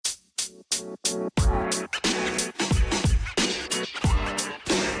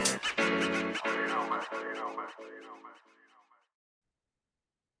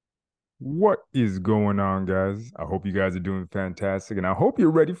What is going on, guys? I hope you guys are doing fantastic, and I hope you're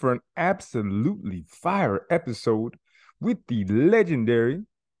ready for an absolutely fire episode with the legendary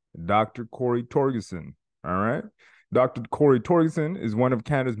Dr. Cory Torgerson. All right. Dr. Cory Torgerson is one of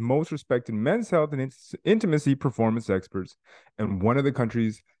Canada's most respected men's health and intimacy performance experts and one of the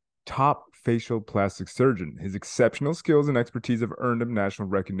country's top facial plastic surgeon. His exceptional skills and expertise have earned him national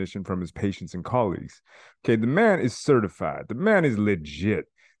recognition from his patients and colleagues. Okay, the man is certified. The man is legit.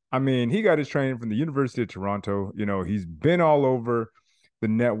 I mean, he got his training from the University of Toronto. He's been all over the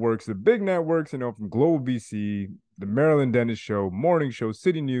networks, the big networks, from Global BC, the Maryland Dentist Show, Morning Show,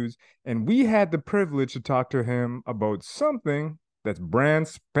 City News. And we had the privilege to talk to him about something that's brand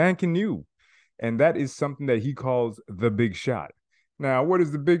spanking new. And that is something that he calls the big shot. Now, what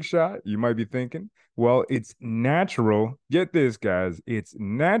is the big shot? You might be thinking. Well, it's natural. Get this, guys. It's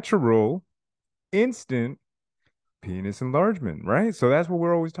natural, instant penis enlargement, right? So that's what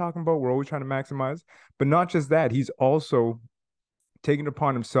we're always talking about. We're always trying to maximize. But not just that, he's also taken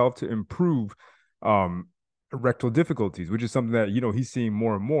upon himself to improve erectile difficulties, which is something that, he's seeing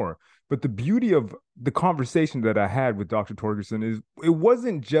more and more. But the beauty of the conversation that I had with Dr. Torgerson is it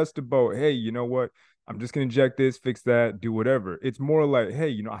wasn't just about, hey, you know what? I'm just going to inject this, fix that, do whatever. It's more like,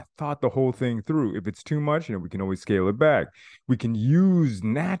 hey, I thought the whole thing through. If it's too much, we can always scale it back. We can use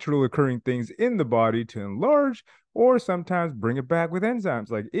natural occurring things in the body to enlarge or sometimes bring it back with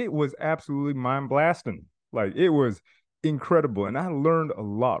enzymes. Like, it was absolutely mind blasting. Like, it was incredible. And I learned a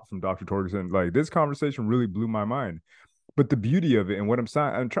lot from Dr. Torgerson. Like, this conversation really blew my mind. But the beauty of it and what I'm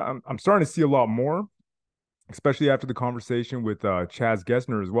starting to see a lot more, especially after the conversation with Chaz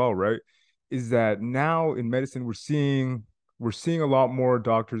Gessner as well, right? Is that now in medicine we're seeing a lot more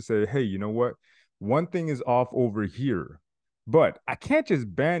doctors say, hey, you know what? One thing is off over here, but I can't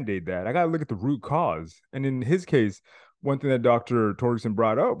just band-aid that. I got to look at the root cause. And in his case, one thing that Dr. Torgerson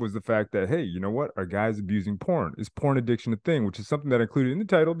brought up was the fact that, hey, you know what? Are guys abusing porn? Is porn addiction a thing? Which is something that I included in the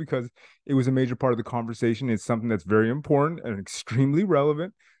title because it was a major part of the conversation. It's something that's very important and extremely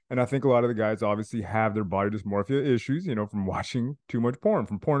relevant. And I think a lot of the guys obviously have their body dysmorphia issues, from watching too much porn,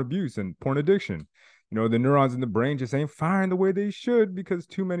 from porn abuse and porn addiction. The neurons in the brain just ain't firing the way they should because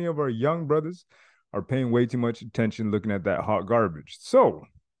too many of our young brothers are paying way too much attention looking at that hot garbage. So,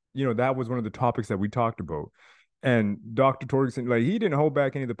 that was one of the topics that we talked about. And Dr. Torgerson, like, he didn't hold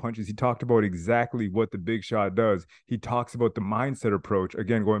back any of the punches. He talked about exactly what the big shot does. He talks about the mindset approach,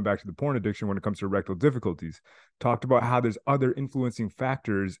 again, going back to the porn addiction when it comes to erectile difficulties. Talked about how there's other influencing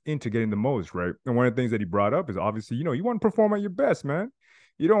factors into getting the most, right? And one of the things that he brought up is obviously, you want to perform at your best, man.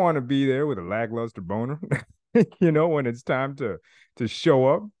 You don't want to be there with a lackluster boner, when it's time to show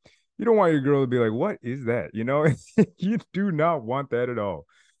up. You don't want your girl to be like, what is that? You do not want that at all.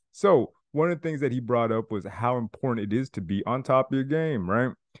 So one of the things that he brought up was how important it is to be on top of your game,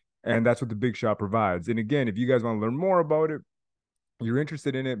 right? And that's what the Big Shot provides. And again, if you guys want to learn more about it, you're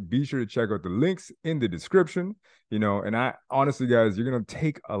interested in it, be sure to check out the links in the description. And I honestly, guys, you're gonna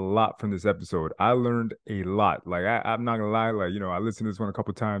take a lot from this episode. I learned a lot. Like, I'm not gonna lie, like, I listened to this one a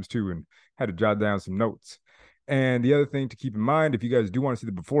couple times too and had to jot down some notes. And the other thing to keep in mind, if you guys do want to see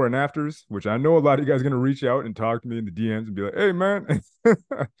the before and afters, which I know a lot of you guys are gonna reach out and talk to me in the DMs and be like, hey man,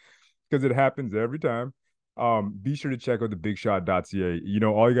 because it happens every time. Be sure to check out the bigshot.ca.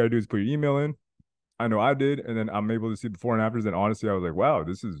 All you got to do is put your email in. I know I did, and then I'm able to see before and afters. And honestly, I was like, wow,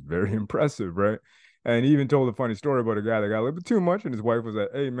 this is very impressive, right? And he even told a funny story about a guy that got a little bit too much, and his wife was like,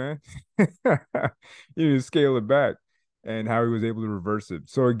 hey, man, you need to scale it back, and how he was able to reverse it.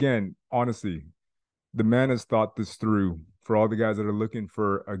 So again, honestly, the man has thought this through for all the guys that are looking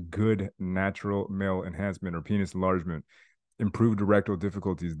for a good natural male enhancement or penis enlargement, improved erectile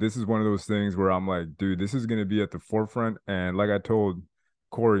difficulties. This is one of those things where I'm like, dude, this is going to be at the forefront. And like I told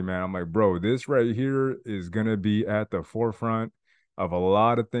Cory, man, I'm like, bro, this right here is going to be at the forefront of a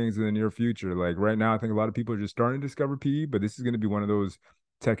lot of things in the near future. Like right now, I think a lot of people are just starting to discover PE, but this is going to be one of those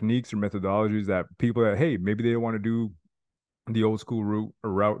techniques or methodologies that people that, hey, maybe they don't want to do the old school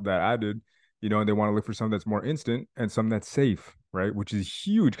route that I did, and they want to look for something that's more instant and something that's safe, right? Which is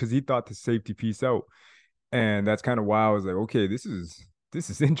huge because he thought the safety piece out. And that's kind of why I was like, okay, this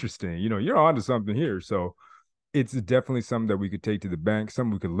is interesting. You're onto something here. So it's definitely something that we could take to the bank,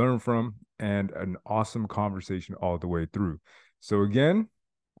 something we could learn from, and an awesome conversation all the way through. So again,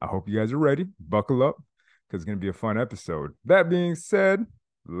 I hope you guys are ready. Buckle up because it's going to be a fun episode. That being said,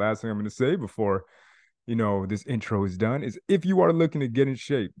 the last thing I'm going to say before, this intro is done is if you are looking to get in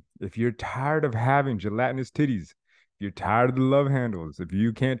shape, if you're tired of having gelatinous titties, you're tired of the love handles, if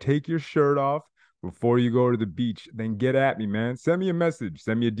you can't take your shirt off before you go to the beach, then get at me, man. Send me a message,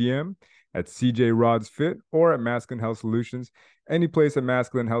 send me a DM at CJ Rods Fit or at Masculine Health Solutions. Any place at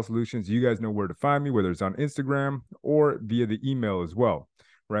Masculine Health Solutions, you guys know where to find me, whether it's on Instagram or via the email as well.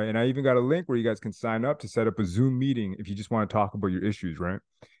 Right. And I even got a link where you guys can sign up to set up a Zoom meeting if you just want to talk about your issues, right?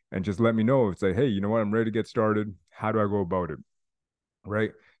 And just let me know. It's like, hey, you know what? I'm ready to get started. How do I go about it?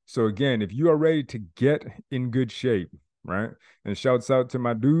 Right. So again, if you are ready to get in good shape, right? And shouts out to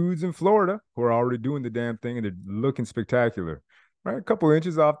my dudes in Florida who are already doing the damn thing and they're looking spectacular. Right, a couple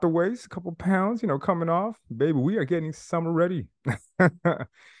inches off the waist, a couple pounds, coming off. Baby, we are getting summer ready.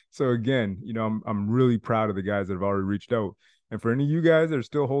 So again, I'm really proud of the guys that have already reached out. And for any of you guys that are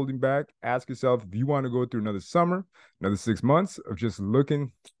still holding back, ask yourself if you want to go through another summer, another 6 months of just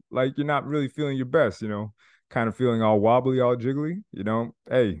looking like you're not really feeling your best, kind of feeling all wobbly, all jiggly,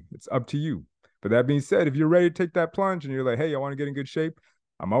 hey, it's up to you. But that being said, if you're ready to take that plunge and you're like, hey, I want to get in good shape,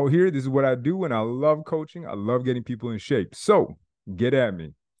 I'm out here. This is what I do. And I love coaching. I love getting people in shape. So get at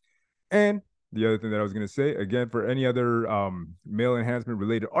me. And the other thing that I was going to say, again, for any other male enhancement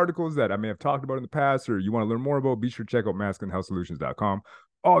related articles that I may have talked about in the past or you want to learn more about, be sure to check out masculinehealthsolutions.com.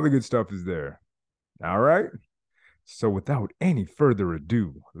 All the good stuff is there. All right. So without any further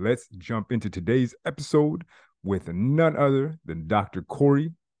ado, let's jump into today's episode with none other than Dr.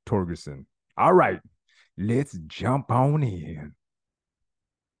 Cory Torgerson. All right, let's jump on in.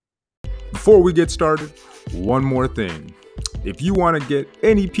 Before we get started, one more thing. If you want to get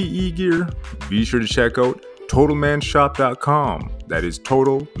any PE gear, be sure to check out TotalManShop.com. That is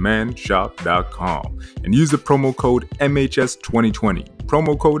TotalManShop.com. And use the promo code MHS2020.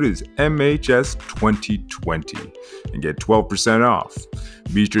 Promo code is MHS2020 and get 12% off.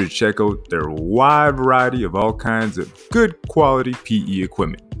 Be sure to check out their wide variety of all kinds of good quality PE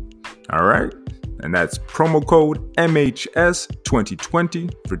equipment. All right? And that's promo code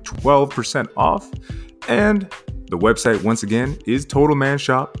MHS2020 for 12% off. And the website, once again, is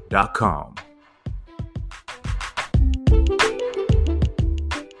TotalManShop.com.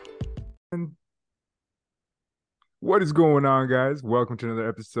 What is going on, guys? Welcome to another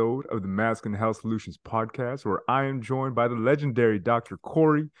episode of the Masculine Health Solutions podcast, where I am joined by the legendary Dr.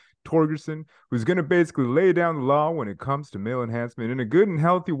 Cory Torgerson, who's going to basically lay down the law when it comes to male enhancement in a good and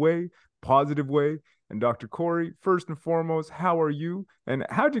healthy way, positive way. And Dr. Cory, first and foremost, how are you? And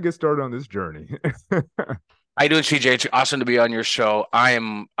how'd you get started on this journey? How you doing, CJ? It's awesome to be on your show. I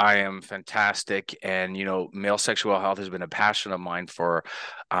am fantastic, and male sexual health has been a passion of mine for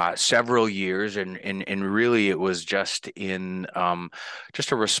several years, and really it was just in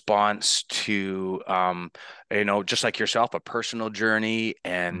just a response to just like yourself, a personal journey,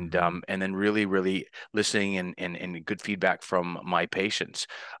 and then really listening and good feedback from my patients.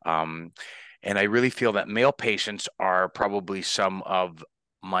 And I really feel that male patients are probably some of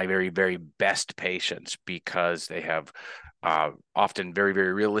my very, very best patients because they have often very,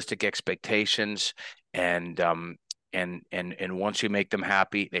 very realistic expectations, and once you make them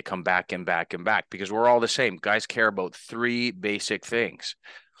happy, they come back and back and back because we're all the same. Guys care about three basic things.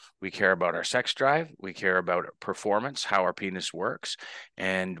 We care about our sex drive, we care about performance, how our penis works,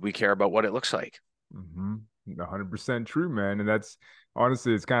 and we care about what it looks like. 100% true, man. And that's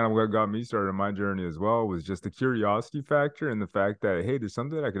honestly, it's kind of what got me started on my journey as well, was just the curiosity factor and the fact that, hey, there's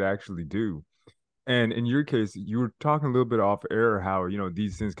something that I could actually do. And in your case, you were talking a little bit off air how,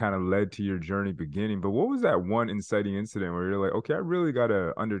 these things kind of led to your journey beginning. But what was that one inciting incident where you're like, okay, I really got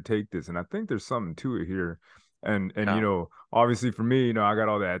to undertake this? And I think there's something to it here. And obviously for me, I got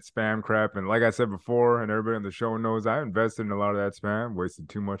all that spam crap. And like I said before, and everybody on the show knows, I invested in a lot of that spam, wasted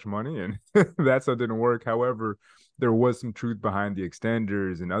too much money, and that's what didn't work. However, there was some truth behind the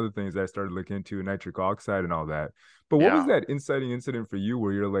extenders and other things that I started looking into, nitric oxide and all that. But what was that inciting incident for you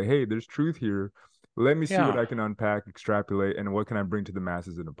where you're like, hey, there's truth here. Let me see what I can unpack, extrapolate, and what can I bring to the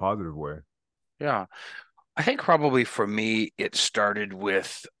masses in a positive way? Yeah. I think probably for me, it started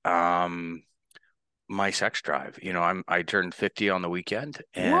with my sex drive. I turned 50 on the weekend,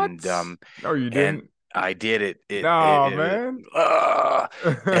 and no, you didn't. And I did it. Man.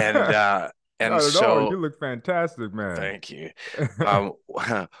 And Not at so all. You look fantastic, man. Thank you.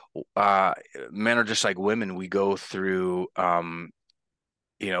 Men are just like women. We go through, in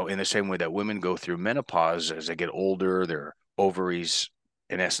the same way that women go through menopause as they get older, their ovaries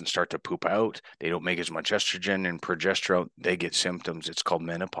in essence start to poop out. They don't make as much estrogen and progesterone. They get symptoms. It's called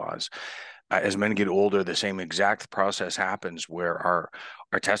menopause. As men get older, the same exact process happens where our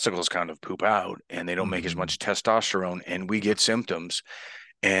testicles kind of poop out and they don't make as much testosterone, and we get symptoms.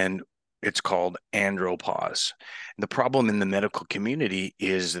 And It's called andropause. The problem in the medical community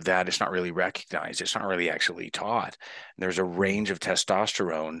is that it's not really recognized. It's not really actually taught. There's a range of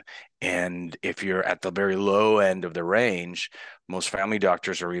testosterone, and if you're at the very low end of the range, most family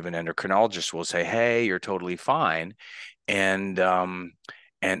doctors or even endocrinologists will say, "Hey, you're totally fine," and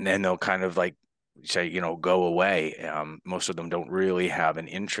then they'll kind of like say, go away. Most of them don't really have an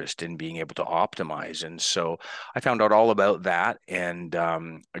interest in being able to optimize. And so I found out all about that, and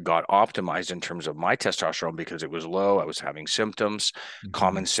I got optimized in terms of my testosterone because it was low. I was having symptoms, Mm-hmm.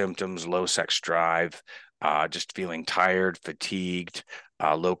 common symptoms, low sex drive, just feeling tired, fatigued,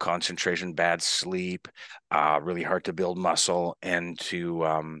 low concentration, bad sleep, really hard to build muscle and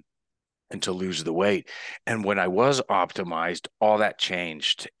to lose the weight. And when I was optimized, all that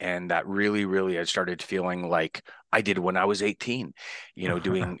changed. And that really, really, I started feeling like I did when I was 18.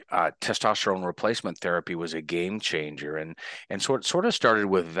 Doing testosterone replacement therapy was a game changer. And sort of started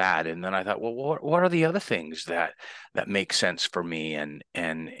with that. And then I thought, well, what are the other things that make sense for me? And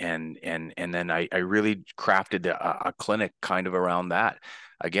then I really crafted a clinic kind of around that.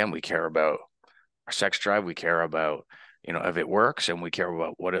 Again, we care about our sex drive, we care about, if it works, and we care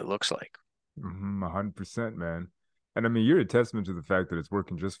about what it looks like. 100%, man. And I mean, you're a testament to the fact that it's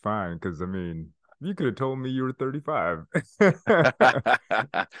working just fine. Because I mean, you could have told me you were 35.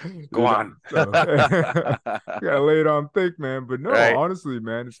 Go on. So you gotta lay it on thick, man. But no, Right. honestly,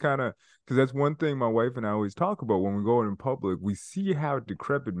 man, it's kind of because that's one thing my wife and I always talk about when we go out in public. We see how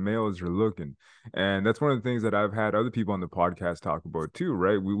decrepit males are looking, and that's one of the things that I've had other people on the podcast talk about too,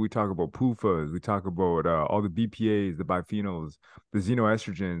 right? We talk about PUFAs, we talk about all the BPA's, the biphenyls, the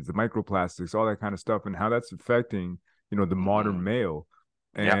xenoestrogens, the microplastics, all that kind of stuff, and how that's affecting, the modern Hmm. male.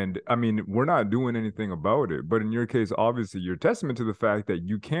 Yeah. And I mean, we're not doing anything about it. But in your case, obviously, you're testament to the fact that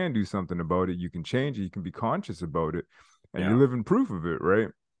you can do something about it. You can change it. You can be conscious about it. And you're Yeah. living proof of it, right?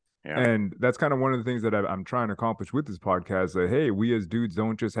 Yeah. And that's kind of one of the things that I'm trying to accomplish with this podcast. That, hey, we as dudes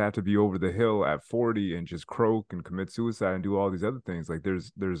don't just have to be over the hill at 40 and just croak and commit suicide and do all these other things. Like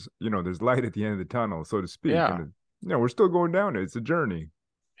there's light at the end of the tunnel, so to speak. Yeah. And, we're still going down it. It's a journey.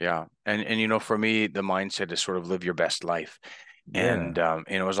 Yeah. And for me, the mindset is sort of live your best life. Yeah. And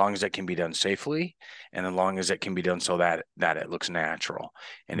as long as it can be done safely, and as long as it can be done so that it looks natural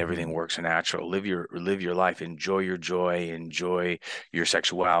and everything Hmm. works natural, live your life, enjoy your joy, enjoy your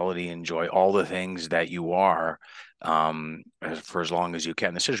sexuality, enjoy all the things that you are, for as long as you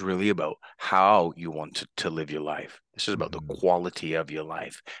can. This is really about how you want to live your life. This is about the Hmm. quality of your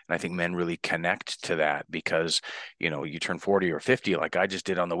life. And I think men really connect to that because, you turn 40 or 50 like I just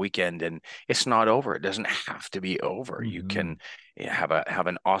did on the weekend, and it's not over. It doesn't have to be over. You can Hmm. have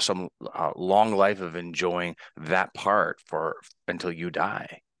an awesome long life of enjoying that part for until you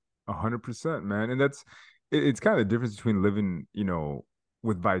die. 100%, man. And it's kind of the difference between living,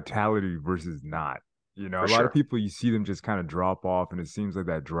 with vitality versus not. A For lot of sure. people, you see them just kind of drop off, and it seems like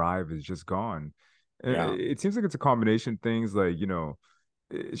that drive is just gone. And Yeah. it seems like it's a combination of things like,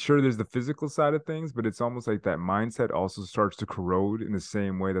 sure, there's the physical side of things, but it's almost like that mindset also starts to corrode in the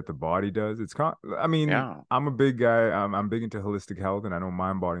same way that the body does. I mean, Yeah. I'm a big guy. I'm big into holistic health, and I know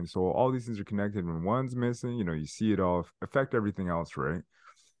mind, body, and soul. All these things are connected. When one's missing, you see it all affect everything else, right?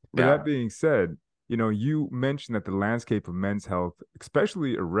 But that Yeah. being said, you mentioned that the landscape of men's health,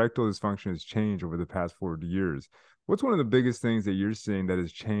 especially erectile dysfunction, has changed over the past 40 years. What's one of the biggest things that you're seeing that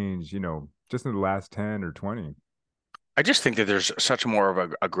has changed, just in the last 10 or 20? I just think that there's such more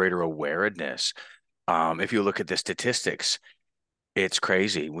of a greater awareness. If you look at the statistics, it's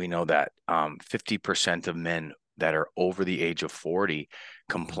crazy. We know that 50% of men that are over the age of 40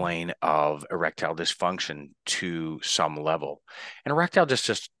 Mhm. complain of erectile dysfunction to some level. And erectile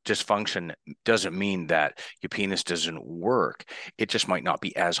dysfunction doesn't mean that your penis doesn't work. It just might not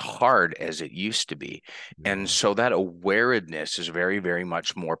be as hard as it used to be. And Yeah. so that awareness is very, very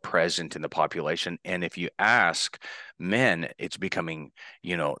much more present in the population. And if you ask men, it's becoming,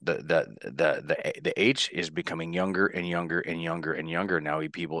 the age is becoming younger and younger and younger and younger. Now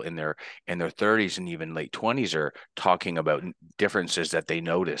people in their 30s and even late 20s are talking about differences that they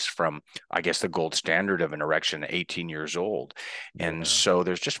notice from, I guess, the gold standard of an erection at 18 years old. And Yeah. so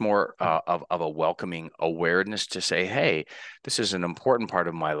there's just more of a welcoming awareness to say, hey, this is an important part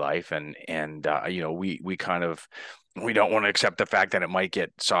of my life. And we kind of, we don't want to accept the fact that it might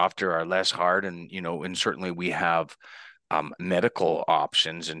get softer or less hard. And certainly we have medical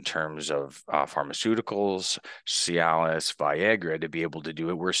options in terms of pharmaceuticals, Cialis, Viagra to be able to do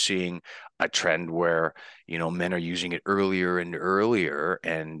it. We're seeing a trend where men are using it earlier and earlier,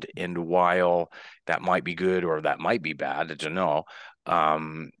 and while that might be good or that might be bad, I don't know.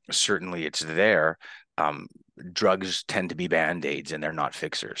 Certainly, it's there. um, drugs tend to be band-aids and they're not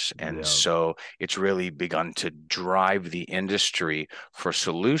fixers. And Yeah, so it's really begun to drive the industry for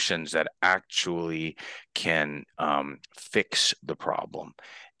solutions that actually can fix the problem.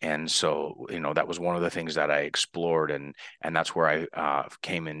 And so, that was one of the things that I explored, and that's where I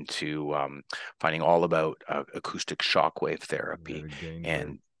came into finding all about acoustic shockwave yeah, therapy. the gains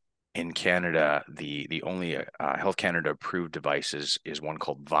wave. And in Canada, the only Health Canada approved device is one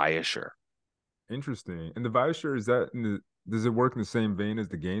called Viasure. Interesting. And the Viasure, is that does it work in the same vein as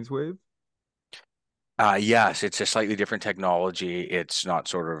the gains wave? Yes, it's a slightly different technology. It's not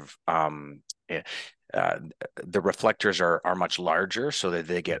sort of eh, uh, the reflectors are much larger so that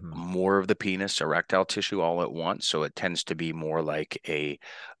they get Hmm. more of the penis erectile tissue all at once. So it tends to be more like a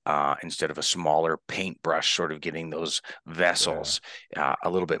instead of a smaller paintbrush, sort of getting those Yeah. vessels, a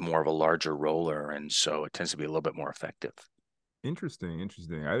little bit more of a larger roller, and so it tends to be a little bit more effective. Interesting,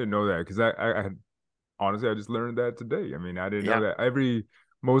 interesting. I didn't know that because I had honestly I just learned that today. I mean, I didn't know Yeah, that.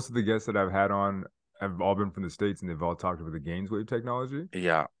 Most of the guests that I've had on have all been from the States and they've all talked about the gains wave technology.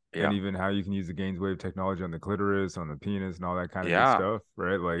 yeah, And yeah, even how you can use the gains wave technology on the clitoris, on the penis, and all that kind of good yeah, stuff,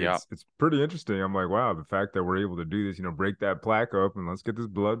 right? Like yeah. it's pretty interesting. I'm like, wow, the fact that we're able to do this, break that plaque up and let's get this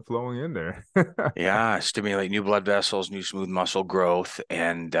blood flowing in there. Yeah, stimulate new blood vessels, new smooth muscle growth,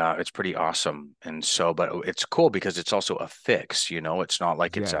 and it's pretty awesome. And so, but it's cool because it's also a fix. It's not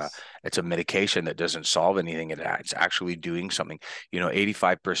like Yes. it's a medication that doesn't solve anything. It's actually doing something.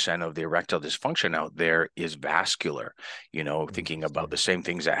 85% of the erectile dysfunction out there is vascular. Thinking about Interesting. the same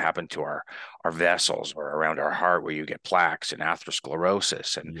things that happen to our vessels or around our heart, where you get plaques and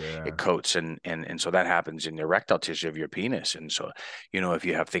atherosclerosis, and it Yeah. coats, and so that happens in the erectile tissue of your penis. And so if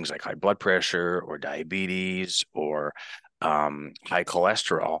you have things like high blood pressure or diabetes or high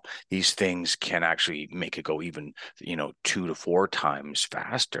cholesterol, these things can actually make it go even, 2 to 4 times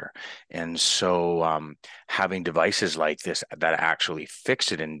faster. And so having devices like this that actually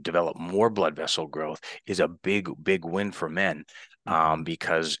fix it and develop more blood vessel growth is a big, big win for men. Hmm.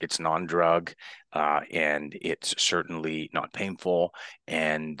 Because it's non-drug, and it's certainly not painful,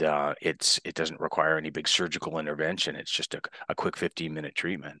 and it doesn't require any big surgical intervention. It's just a quick 15-minute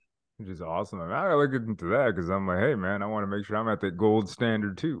treatment. Which is awesome. I gotta look into that because I'm like, hey man, I want to make sure I'm at the gold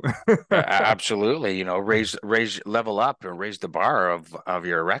standard too. Absolutely, raise level up and raise the bar of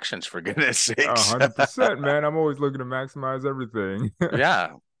your erections, for goodness A sakes. 100%, man. I'm always looking to maximize everything.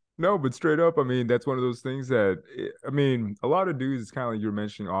 Yeah, No, but straight up, I mean, that's one of those things that, I mean, a lot of dudes, it's kind of like you're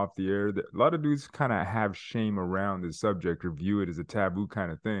mentioning off the air, that a lot of dudes kind of have shame around the subject or view it as a taboo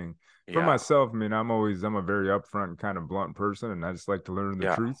kind of thing. For yeah, myself, I mean, I'm a very upfront kind of blunt person and I just like to learn the yeah,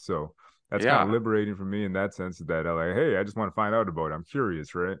 truth. So that's kind of yeah. liberating for me in that sense that I like, hey, I just want to find out about it. I'm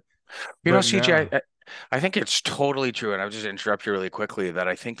curious, right? But CJ, now, I think it's totally true, and I'll just interrupt you really quickly that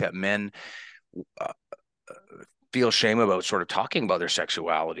I think that men uh, feel shame about sort of talking about their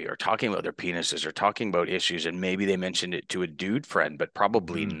sexuality or talking about their penises or talking about issues, and maybe they mentioned it to a dude friend, but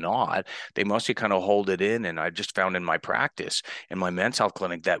probably mhm, not. They mostly kind of hold it in. And I just found in my practice in my men's health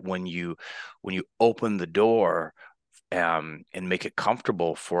clinic that when you open the door, and make it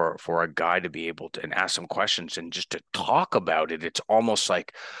comfortable for a guy to be able to and ask some questions and just to talk about it, it's almost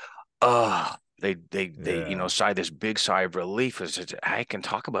like, they yeah, sigh this big sigh of relief as I can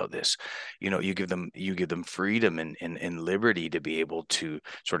talk about this. You give them freedom and liberty to be able to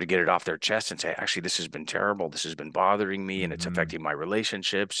sort of get it off their chest and say, actually, this has been terrible, this has been bothering me, and it's hmm, affecting my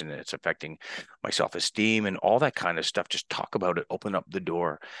relationships, and it's affecting my self-esteem and all that kind of stuff. Just talk about it, open up the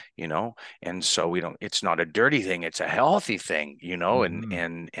door, you know and so we don't it's not a dirty thing, it's a healthy thing, and hmm,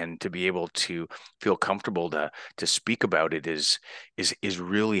 and to be able to feel comfortable to speak about it is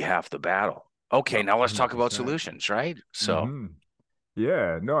really half the battle. Okay, now let's talk about 100%. solutions, right? So, Hmm.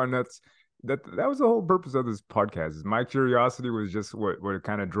 Yeah, no, and that was the whole purpose of this podcast. Is my curiosity was just what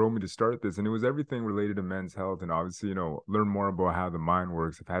kind of drove me to start this, and it was everything related to men's health, and obviously, learn more about how the mind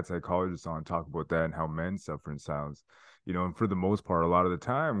works. I've had psychologists on talk about that and how men suffer in silence. And for the most part, a lot of the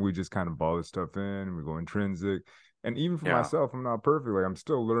time, we just kind of ball this stuff in, we go intrinsic. And even for yeah, myself, I'm not perfect. Like I'm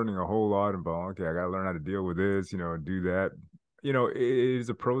still learning a whole lot about, okay, I gotta learn how to deal with this, do that. It is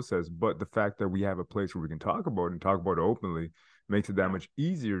a process, but the fact that we have a place where we can talk about it and talk about it openly makes it that yeah. much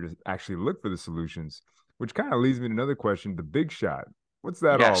easier to actually look for the solutions, which kind of leads me to another question, the big shot. What's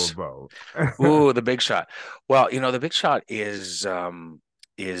that all Yes. about? Ooh, the big shot. Well, the big shot is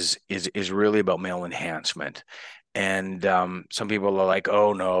really about male enhancement. And some people are like,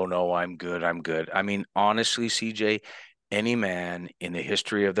 "Oh no, no, I'm good, I'm good." I mean, honestly, CJ, any man in the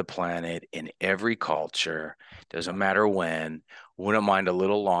history of the planet, in every culture, doesn't matter when, wouldn't mind a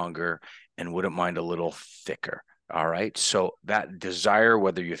little longer and wouldn't mind a little thicker. All right. So that desire,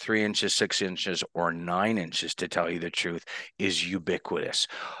 whether you're 3 inches, 6 inches, or 9 inches, to tell you the truth, is ubiquitous.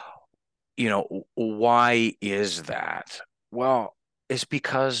 Why is that? Well, it's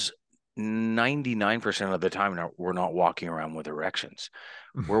because 99% of the time we're not walking around with erections.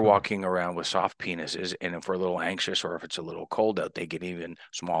 We're walking around with soft penises, and if we're a little anxious or if it's a little cold out, they get even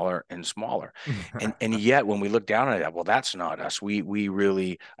smaller and smaller. And yet when we look down at that, well, that's not us. We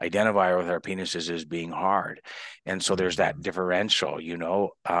really identify with our penises as being hard. And so there's that differential.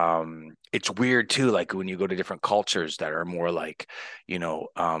 It's weird too, like when you go to different cultures that are more like, you know,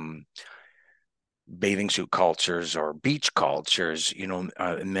 bathing suit cultures or beach cultures,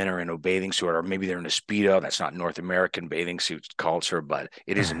 men are in a bathing suit, or maybe they're in a Speedo. That's not North American bathing suit culture, but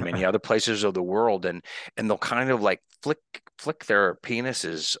it is in many other places of the world. And they'll kind of like flick their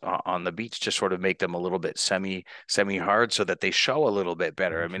penises on the beach to sort of make them a little bit semi hard so that they show a little bit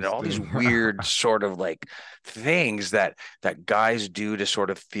better. I mean, all these Interesting. weird sort of like things that guys do to sort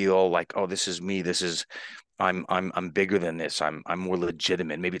of feel like, oh, this is me. This is I'm bigger than this. I'm more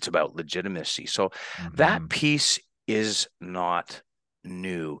legitimate. Maybe it's about legitimacy. So that piece is not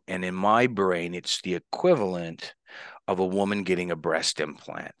new. And in my brain, it's the equivalent of a woman getting a breast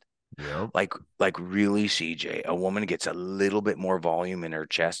implant. Yep. Like really, CJ, a woman gets a little bit more volume in her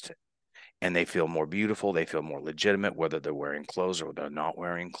chest and they feel more beautiful. They feel more legitimate, whether they're wearing clothes or they're not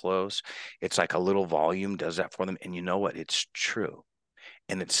wearing clothes. It's like a little volume does that for them. And you know what? It's true.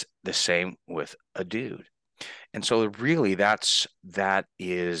 And it's the same with a dude. And so really that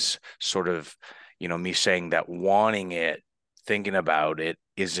is sort of, me saying that wanting it, thinking about it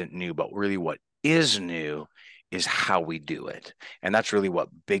isn't new, but really what is new is how we do it. And that's really what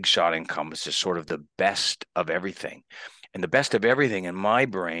Big Shot encompasses, sort of the best of everything. And the best of everything in my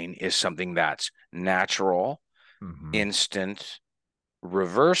brain is something that's natural, instant,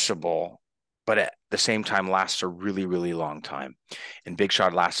 reversible, but at the same time lasts a really, really long time. And Big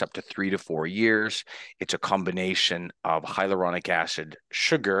Shot lasts up to 3 to 4 years. It's a combination of hyaluronic acid,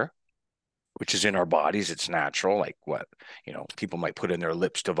 sugar, which is in our bodies. It's natural, like what, people might put in their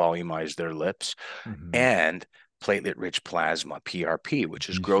lips to volumize their lips, and platelet-rich plasma, PRP, which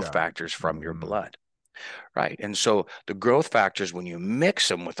is growth Shot. factors from your blood. Right. And so the growth factors, when you mix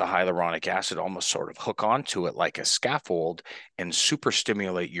them with the hyaluronic acid, almost sort of hook onto it like a scaffold and super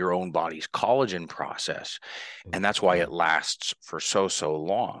stimulate your own body's collagen process. And that's why it lasts for so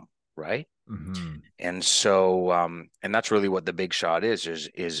long. Right. And so, and that's really what the Big Shot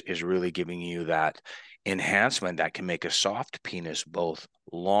is really giving you that enhancement that can make a soft penis both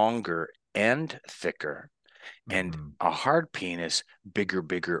longer and thicker, and a hard penis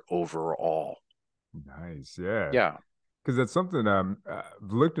bigger overall. Nice. Yeah. Yeah. Because that's something I've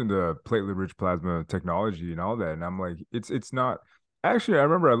looked into platelet-rich plasma technology and all that, and I'm like, it's not. Actually, I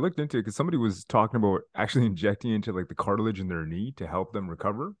remember I looked into it because somebody was talking about actually injecting into like the cartilage in their knee to help them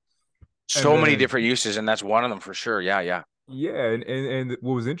recover. And So many then different uses, and that's one of them for sure. Yeah, yeah. yeah, and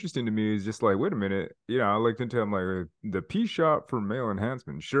what was interesting to me is just like, wait a minute, I looked into it, I'm like the P shot for male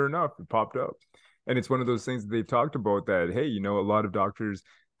enhancement. Sure enough, it popped up. And it's one of those things that they've talked about that, hey, a lot of doctors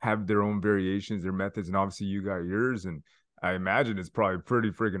have their own variations, their methods, and obviously you got yours. And I imagine it's probably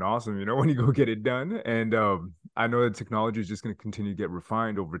pretty freaking awesome, when you go get it done. And I know that technology is just going to continue to get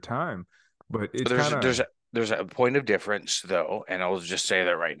refined over time, but So it's kind of there's a point of difference though, and I'll just say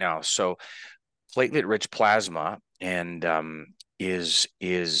that right now. So platelet-rich plasma and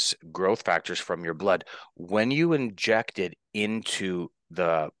is growth factors from your blood. When you inject it into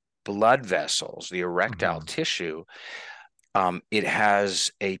the blood vessels, the erectile tissue, it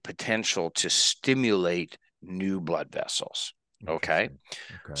has a potential to stimulate new blood vessels. Okay.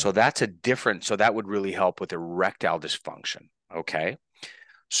 interesting. Okay. So so that would really help with erectile dysfunction. Okay.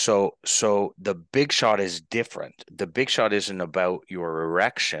 So the Big Shot is different. The Big Shot isn't about your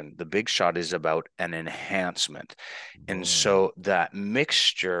erection. The Big Shot is about an enhancement. And so that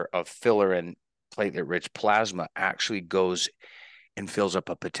mixture of filler and platelet-rich plasma actually goes and fills up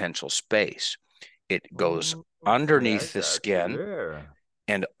a potential space. It goes Okay, I underneath the got you. skin Yeah.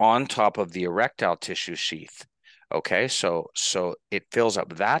 and on top of the erectile tissue sheath. Okay, so it fills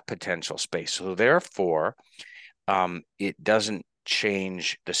up that potential space. So therefore, it doesn't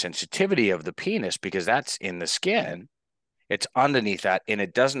change the sensitivity of the penis because that's in the skin. It's underneath that, and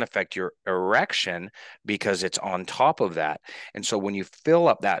it doesn't affect your erection because it's on top of that. And so when you fill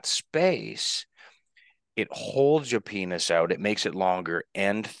up that space, it holds your penis out, it makes it longer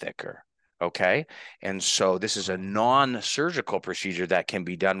and thicker. Okay. And so this is a non-surgical procedure that can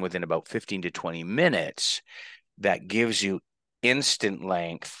be done within about 15 to 20 minutes that gives you instant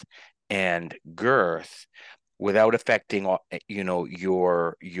length and girth without affecting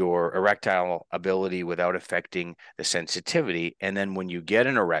your erectile ability, without affecting the sensitivity. And then when you get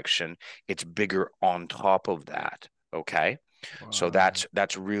an erection, it's bigger on top of that. Okay. So Wow.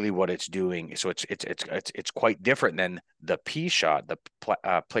 that's really what it's doing. So it's quite different than the P shot, the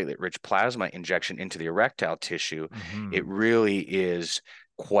platelet-rich plasma injection into the erectile tissue. It Hmm. really is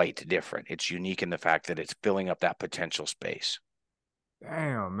quite different. It's unique in the fact that it's filling up that potential space.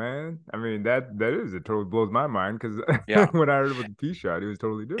 Damn, man. I mean, it totally blows my mind because Yeah. when I heard about the P shot, it was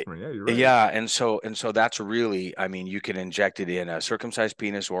totally different. Yeah, you're right. Yeah, and so that's really, I mean, you can inject it in a circumcised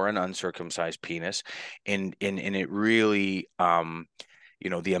penis or an uncircumcised penis, and it really,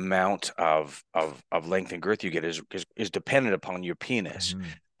 the amount of length and girth you get is dependent upon your penis.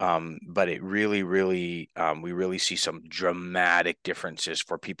 Hmm. But it really, really, we really see some dramatic differences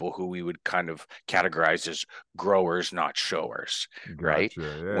for people who we would kind of categorize as growers, not showers, right?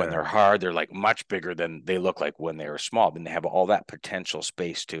 Gotcha. When they're Yeah. hard, they're like much bigger than they look like when they were small. Then they have all that potential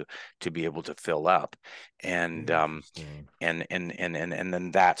space to be able to fill up, and Interesting. and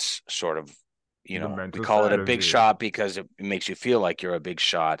then that's sort of, The we mental call it side a of big it. shot because it makes you feel like you're a big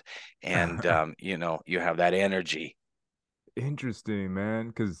shot, and you have that energy. Interesting, man.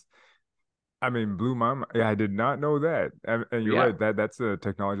 Because I mean, blew my mind. Yeah, I did not know that. And you're Yeah. right. That's a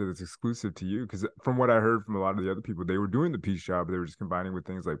technology that's exclusive to you. Because from what I heard from a lot of the other people, they were doing the P shot, but they were just combining with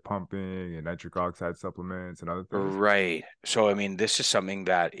things like pumping and nitric oxide supplements and other things. Right. So I mean, this is something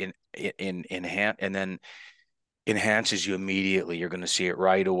that in enhance and then enhances you immediately. You're going to see it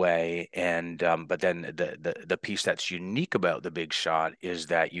right away. And but then the piece that's unique about the big shot is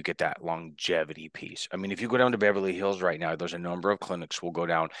that you get that longevity piece. I mean, if you go down to Beverly Hills right now, there's a number of clinics will go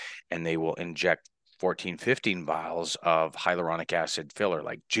down and they will inject 14, 15 vials of hyaluronic acid filler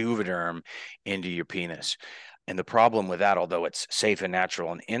like Juvederm into your penis. And the problem with that, although it's safe and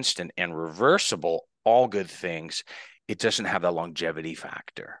natural and instant and reversible, all good things, it doesn't have that longevity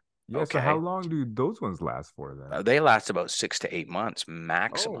factor. Yeah. So how Okay. long do those ones last for then? They last about 6 to 8 months Oh,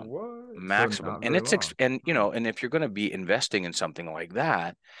 maximum, what? So maximum. not And very it's long. Hmm. and if you're going to be investing in something like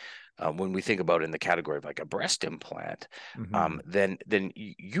that, when we think about in the category of like a breast implant, Hmm. then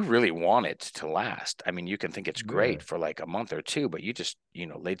you really want it to last. I mean, you can think it's Yeah. great for like a month or two, but you just,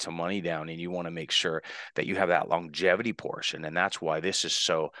 laid some money down and you want to make sure that you have that longevity portion. And that's why this is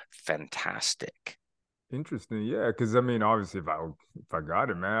so fantastic. Interesting. Yeah. Because I mean, obviously, if I got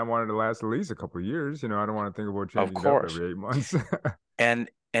it, man, I wanted to last at least a couple of years. I don't want to think about Of changing it up course. every 8 months.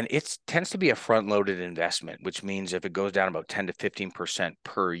 And it tends to be a front-loaded investment, which means if it goes down about 10 to 15%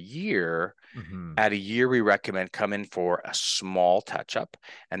 per year, Hmm. at a year we recommend come in for a small touch-up,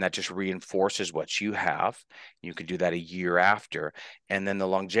 and that just reinforces what you have. You can do that a year after, and then the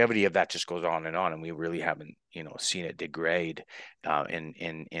longevity of that just goes on, and we really haven't, seen it degrade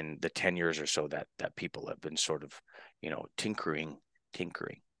in the 10 years or so that people have been sort of, tinkering.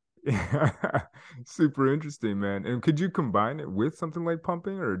 Yeah. Super interesting, man. And could you combine it with something like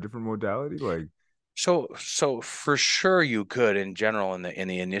pumping or a different modality? Like, So for sure you could in general in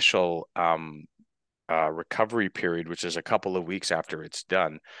the initial recovery period, which is a couple of weeks after it's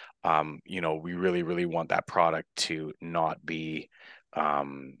done. We really, really want that product to not be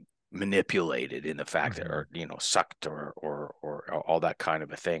um, manipulated in the fact that, mhm. or sucked or all that kind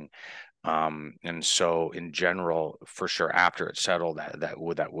of a thing. And so in general, for sure, after it's settled,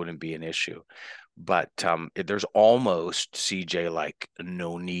 that wouldn't be an issue. But there's almost CJ like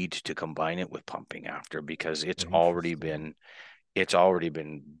no need to combine it with pumping after because Interesting. it's already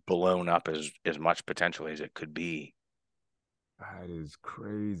been blown up as much potential as it could be. That is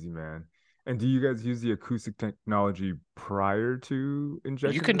crazy, man. And do you guys use the acoustic technology prior to You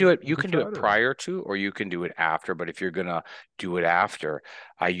injecting can do it, you the can do shot it or? prior to, or you can do it after. But if you're gonna do it after,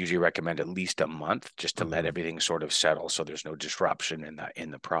 I usually recommend at least a month just to let Mhm. everything sort of settle so there's no disruption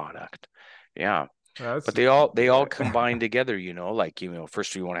in the product. Yeah. That's But they super all cool. they all Yeah. combine together, like,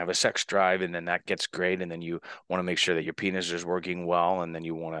 first you want to have a sex drive and then that gets great. And then you want to make sure that your penis is working well. And then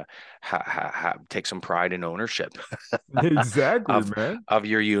you want to take some pride and ownership Exactly, of man. of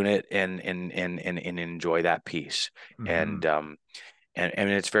your unit and enjoy that piece. Hmm. And and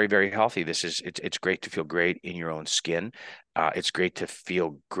it's very, very healthy. It's great to feel great in your own skin. It's great to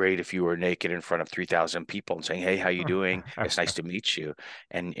feel great if you were naked in front of 3,000 people and saying, "Hey, how you doing? It's nice to meet you,"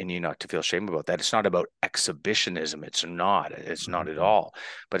 and you not to feel shame about that. It's not about exhibitionism. It's not. It's not at Mhm. all.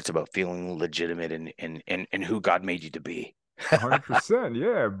 But it's about feeling legitimate and who God made you to be. 100%,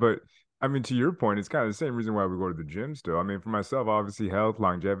 yeah. But I mean, to your point, it's kind of the same reason why we go to the gym still. I mean, for myself, obviously health,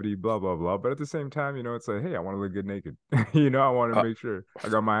 longevity, blah, blah, blah. But at the same time, it's like, hey, I want to look good naked. I want to Uh, make sure I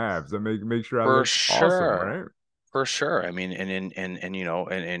got my abs. I make sure I for look awesome, sure. right? For sure. I mean, and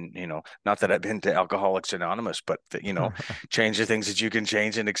not that I've been to Alcoholics Anonymous, but change the things that you can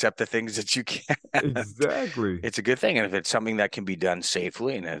change and accept the things that you can't. Exactly. It's a good thing. And if it's something that can be done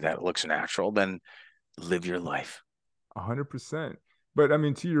safely and that looks natural, then live your life. 100%. But I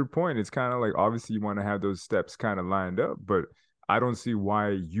mean, to your point, it's kind of like obviously you want to have those steps kind of lined up, but I don't see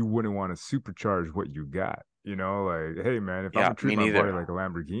why you wouldn't want to supercharge what you got. Like, hey man, if I'm Yeah, gonna treat me my body neither. like a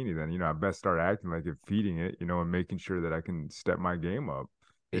Lamborghini, then I best start acting like it, feeding it, and making sure that I can step my game up.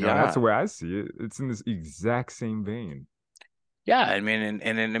 And that's Yeah. the way I see it. It's in this exact same vein. Yeah, I mean,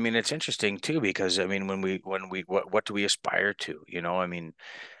 and I mean, it's interesting too because I mean, what do we aspire to?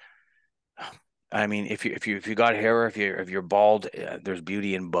 I mean, if you got hair, or if you're bald, there's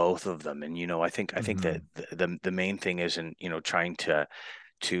beauty in both of them. And I think that Hmm. the main thing isn't trying to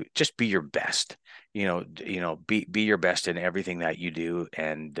just be your best. Be your best in everything that you do.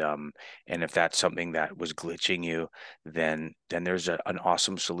 And if that's something that was glitching you, then there's an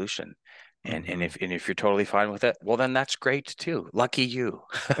awesome solution. And Hmm. if you're totally fine with it, well, then that's great too. Lucky you.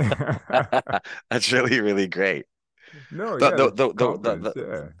 That's really, really great. No, The yeah, the the the the the, confidence, the,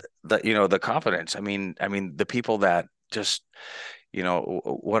 yeah. the confidence. I mean the people that just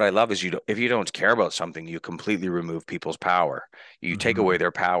what I love is if you don't care about something, you completely remove people's power. You take away Hmm.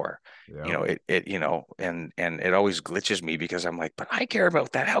 their power. Yep. And it always glitches me because I'm like, but I care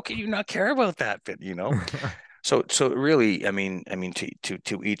about that. How can you not care about that? But. So really, I mean,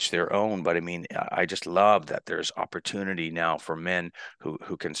 to each their own. But I mean, I just love that there's opportunity now for men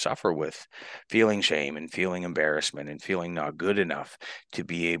who can suffer with feeling shame and feeling embarrassment and feeling not good enough to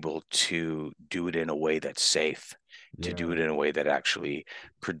be able to do it in a way that's safe, to do Yeah. it in a way that actually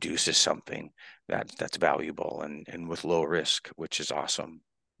produces something that's valuable and with low risk, which is awesome.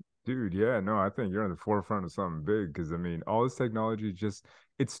 Dude, yeah, no, I think you're on the forefront of something big because I mean, all this technology just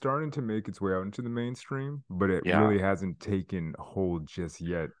it's starting to make its way out into the mainstream, but it Yeah, really hasn't taken hold just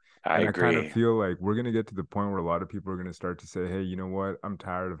yet. I And I kind of agree. feel like we're gonna get to the point where a lot of people are gonna start to say, "Hey, you know what? I'm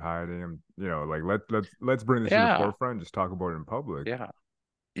tired of hiding. Like let's bring this to the Yeah, forefront and just talk about it in public." yeah.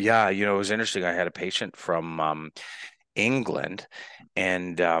 Yeah, it was interesting. I had a patient from England,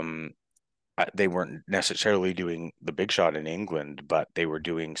 and they weren't necessarily doing the big shot in England, but they were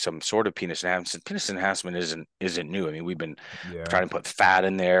doing some sort of penis enhancement. Penis enhancement isn't new. I mean, we've been Yeah, trying to put fat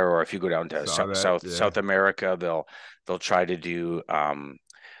in there, or if you go down to saw that. South Yeah. America, they'll try to do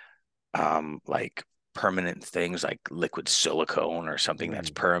like permanent things like liquid silicone or something that's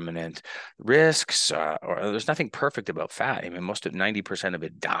Ooh. permanent. Risks, or there's nothing perfect about fat. I mean, 90% of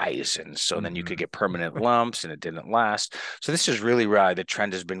it dies, and so then you could Hmm. get permanent lumps, and it didn't last. So this is really why the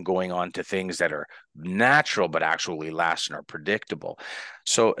trend has been going on to things that are natural but actually last and are predictable.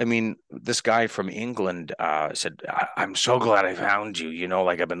 So I mean, this guy from England said, "I'm so glad I found you.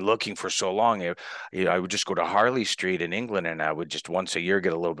 Like I've been looking for so long. I would just go to Harley Street in England, and I would just once a year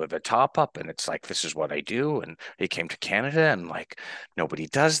get a little bit of a top up, and it's like this is what I do." And he came to Canada, and like nobody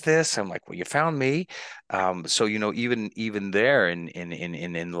does this. I'm like, well, you found me. So even there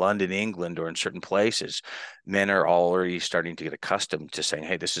in London, England, or in certain places, men are already starting to get accustomed to saying,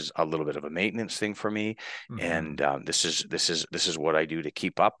 hey, this is a little bit of a maintenance thing for me, Hmm. and this is what I do to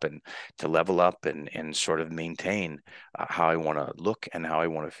keep up and to level up and sort of maintain how I want to look and how I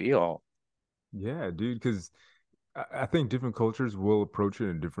want to feel. Yeah, dude, because I think different cultures will approach it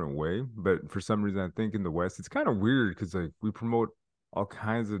in a different way, but for some reason, I think in the West, it's kind of weird because like we promote all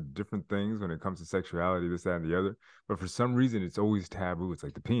kinds of different things when it comes to sexuality, this, that, and the other. But for some reason, it's always taboo. It's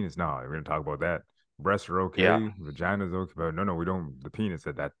like the penis. No, we're gonna talk about that. Breasts are Yeah, okay, vagina's okay, but no, no, we don't. The penis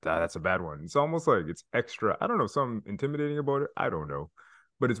that's a bad one. It's almost like it's extra. I don't know, something intimidating about it. I don't know,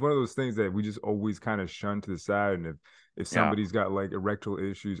 but it's one of those things that we just always kind of shun to the side. And if yeah, somebody's got like erectile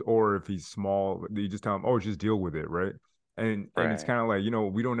issues or if he's small, you just tell him, oh, just deal with it, right? And it's right. kind of like,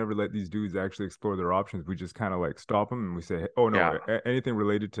 we don't ever let these dudes actually explore their options. We just kind of like stop them and we say, oh no, Yeah, anything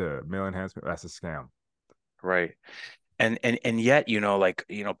related to male enhancement, that's a scam. right. And yet, like,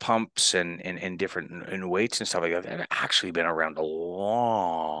 pumps and different and weights and stuff like that, they've actually been around a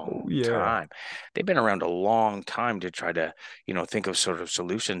Oh long yeah. time. They've been around a long time to try to, think of sort of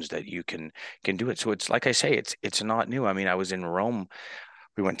solutions that you can do it. So it's like I say, it's not new. I mean, I was in Rome.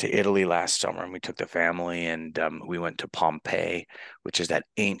 We went to Italy last summer and we took the family and we went to Pompeii, which is that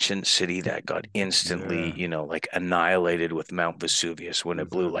ancient city that got instantly, Yeah. like annihilated with Mount Vesuvius when it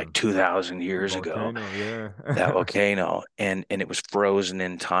There's blew like 2000 the years ago, volcano, that yeah. volcano. And it was frozen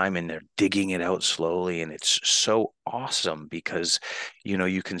in time and they're digging it out slowly. And it's so awesome because,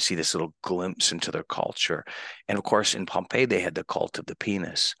 you can see this little glimpse into their culture. And of course, in Pompeii, they had the cult of the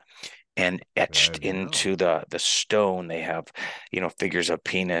penis. and I etched didn't know. into the stone they have, figures of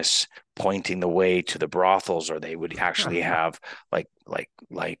penis pointing the way to the brothels, or they would actually have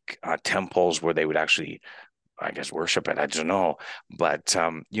temples where they would actually, I guess, worship it. I don't know, but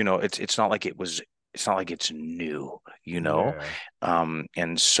it's not like it's not like it's new, Yeah.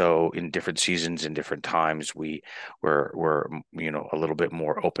 and so in different seasons, in different times, we're a little bit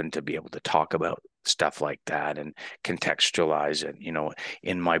more open to be able to talk about stuff like that and contextualize it.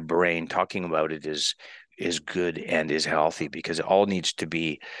 In my brain, talking about it is good and is healthy because it all needs to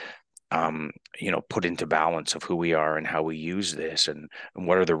be put into balance of who we are and how we use this and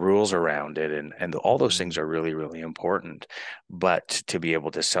what are the rules around it. And all those things Mhm. are really, really important. But to be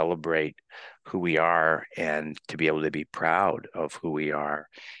able to celebrate who we are and to be able to be proud of who we are,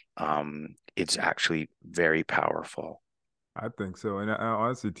 it's actually very powerful. I think so. And I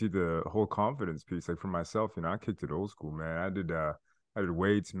honestly, to the whole confidence piece, like for myself, I kicked it old school, man. I did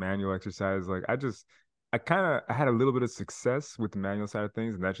weights, manual exercise. I had a little bit of success with the manual side of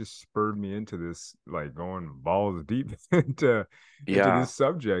things, and that just spurred me into this, like going balls deep into Yeah. this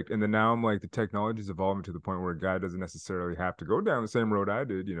subject. And then now I'm like, the technology is evolving to the point where a guy doesn't necessarily have to go down the same road I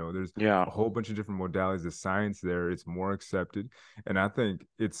did. There's Yeah. a whole bunch of different modalities of science there. It's more accepted. And I think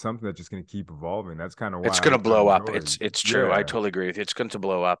it's something that's just going to keep evolving. That's kind of It's why going to I blow up. enjoy. It's true. I Yeah. totally agree with you. It's going to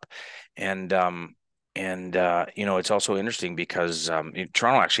blow up. And it's also interesting because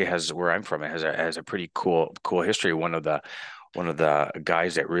Toronto actually has, where I'm from, it has a pretty cool history. One of the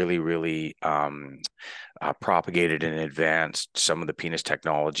guys that really, really propagated and advanced some of the penis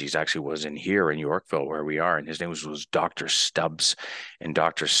technologies actually was in here in Yorkville where we are, and his name was Dr. Stubbs, and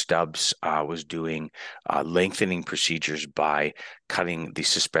Dr. Stubbs was doing lengthening procedures by cutting the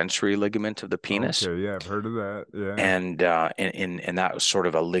suspensory ligament of the penis, Okay. Yeah, I've heard of that. Yeah. and that was sort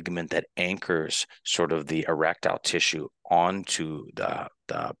of a ligament that anchors sort of the erectile tissue onto the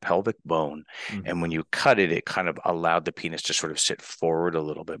pelvic bone. And when Hmm. you cut it, it kind of allowed the penis to sort of sit forward a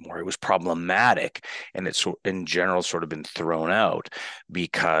little bit more. It was problematic, and it's in general sort of been thrown out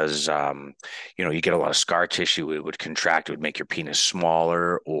because you get a lot of scar tissue. It would contract, it would make your penis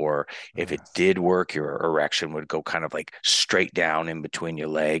smaller, or if it did work, your erection would go kind of like straight down in between your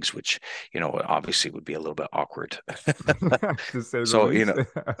legs, which obviously would be a little bit awkward. To say the So, least.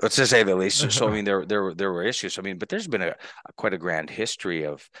 let's just say the least. So, I mean, there were issues. I mean, but there's been a quite a grand history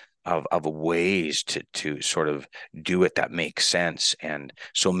of ways to sort of do it that makes sense, and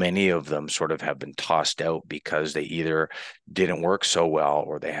so many of them sort of have been tossed out because they either didn't work so well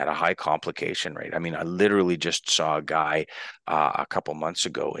or they had a high complication rate. I mean, I literally just saw a guy a couple months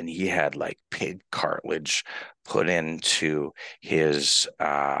ago, and he had like pig cartilage put into his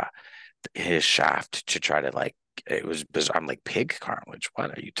shaft to try to, like, it was bizarre. I'm like, pig cartilage,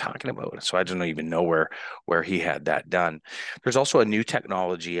 what are you talking about? So I don't even know where he had that done. There's also a new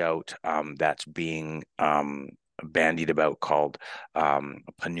technology out that's being bandied about called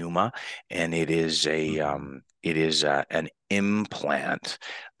Pneuma, and Mhm. it is an implant.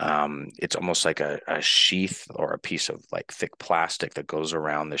 It's almost like a sheath or a piece of like thick plastic that goes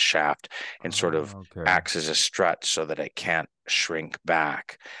around the shaft and sort of Okay. acts as a strut so that it can't shrink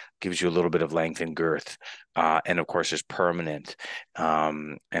back, gives you a little bit of length and girth, and of course is permanent.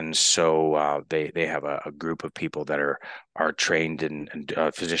 And so they have a group of people that are trained and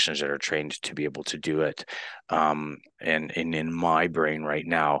physicians that are trained to be able to do it. And in my brain right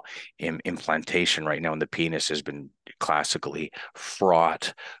now, implantation right now in the penis has been classically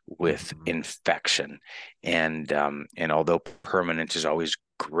fraught with Mhm. infection, and although permanent is always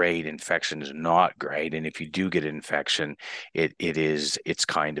great, infection is not great, and if you do get an infection, it's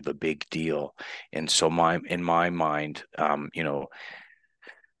kind of a big deal. And so in my mind,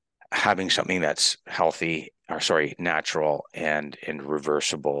 having something that's healthy, or sorry, natural and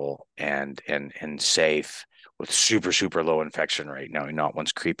reversible and safe with super, super low infection rate now, not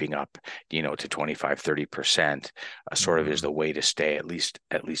once creeping up, to 25-30%, sort of is the Mhm. way to stay, at least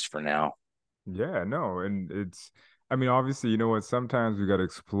for now. Yeah, no, and I mean, obviously, you know what? Sometimes we got to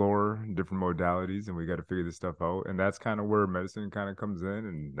explore different modalities and we got to figure this stuff out. And that's kind of where medicine kind of comes in.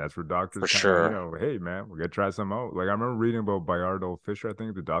 And that's where doctors For kind of, sure. hey, man, we got to try something out. Like, I remember reading about Bayardo Fisher, I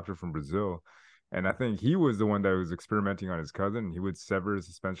think the doctor from Brazil. And I think he was the one that was experimenting on his cousin. He would sever his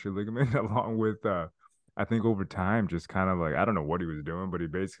suspensory ligament along with, I think over time, just kind of like, I don't know what he was doing, but he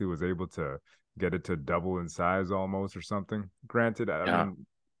basically was able to get it to double in size almost or something. Granted, I Yeah. mean,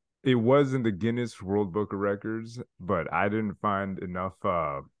 it was in the Guinness World Book of Records, but I didn't find enough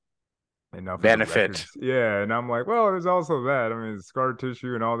of the Benefit. records. Yeah, and I'm like, well, there's also that. I mean, scar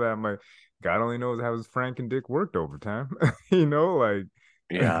tissue and all that. I'm like, God only knows how his Frank and Dick worked over time. Like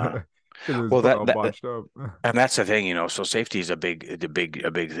Yeah. because it was Well, probably that all that botched up. and that's the thing, so safety is a big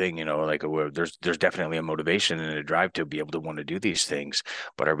thing, like there's definitely a motivation and a drive to be able to want to do these things,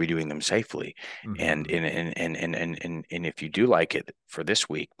 but are we doing them safely? And Hmm. and if you do like it for this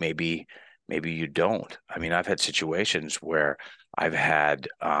week, maybe you don't. I mean, I've had situations where I've had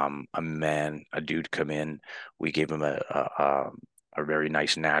a dude come in, we gave him a very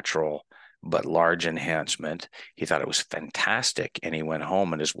nice natural but large enhancement. He thought it was fantastic, and he went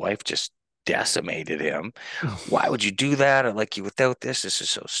home and his wife just decimated him. Why would you do that? I like you without this. This is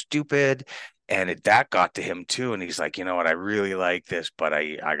so stupid. And that got to him too. And he's like, you know what? I really like this, but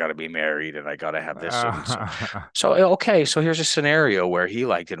I got to be married and I got to have this. And okay. So here's a scenario where he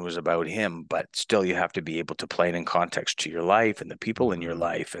liked it and was about him, but still you have to be able to play it in context to your life and the people in your Hmm.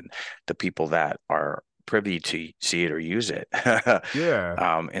 life and the people that are privy to see it or use it.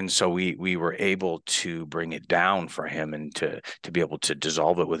 Yeah. And so we were able to bring it down for him and to be able to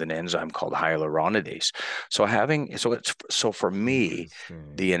dissolve it with an enzyme called hyaluronidase. So for me,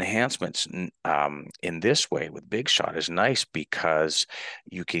 Interesting. the enhancements in this way with Big Shot is nice because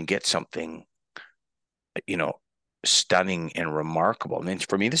you can get something, you know, stunning and remarkable. I mean,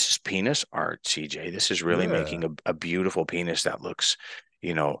 for me, this is penis art, CJ. This is really Yeah. making a beautiful penis that looks,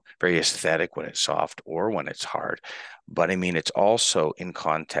 very aesthetic when it's soft or when it's hard. But I mean, it's also in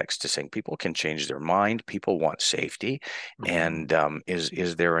context to saying people can change their mind. People want safety, Hmm. and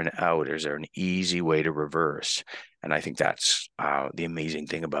is there an out? Is there an easy way to reverse? And I think that's the amazing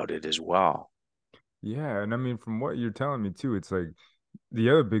thing about it as well. Yeah. And I mean, from what you're telling me too, it's like the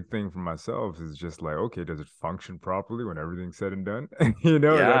other big thing for myself is just like, okay, does it function properly when everything's said and done? That's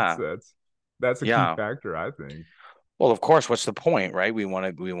Yeah, that's a key yeah. factor, I think. Well, of course, what's the point, right? We want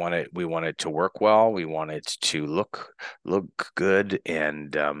it to work well. We want it to look good,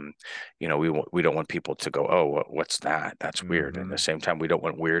 and we don't want people to go, oh, what's that? That's weird. And at the Hmm. same time, we don't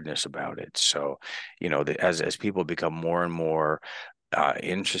want weirdness about it. So, as people become more and more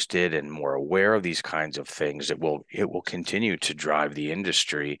interested and more aware of these kinds of things, it will continue to drive the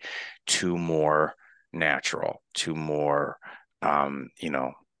industry to more natural, to more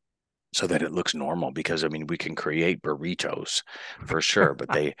so that it looks normal, because I mean we can create burritos for sure, but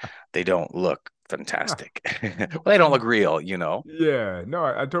they don't look fantastic. Well, they don't look real. Yeah, no,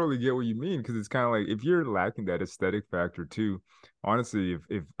 I totally get what you mean because it's kind of like if you're lacking that aesthetic factor too, honestly,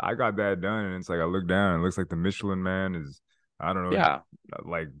 if I got that done and it's like I look down and it looks like the Michelin man is, I don't know, Yeah,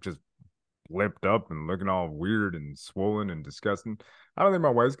 like just lipped up and looking all weird and swollen and disgusting. I don't think my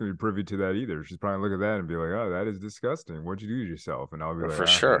wife's gonna be privy to that either. She's probably look at that and be like, "Oh, that is disgusting. What'd you do to yourself?" And I'll be like, for "Ah,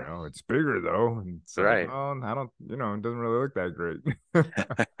 sure. it's bigger though." And it's like, Right. "Well, I don't, it doesn't really look that great."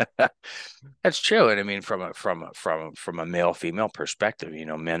 That's true. And I mean, from a male female perspective,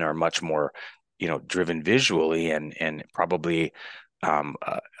 men are much more, driven visually and probably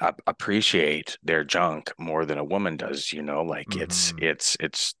appreciate their junk more than a woman does. Like Hmm.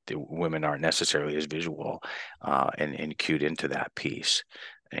 the women aren't necessarily as visual and cued into that piece.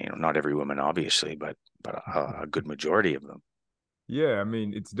 And, not every woman, obviously, but a good majority of them. Yeah, I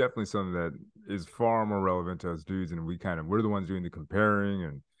mean, it's definitely something that is far more relevant to us dudes, and we're the ones doing the comparing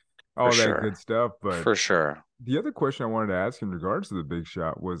and For all that good sure. stuff. But For sure. the other question I wanted to ask in regards to the big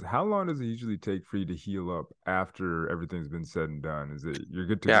shot was how long does it usually take for you to heal up after everything's been said and done? Is it you're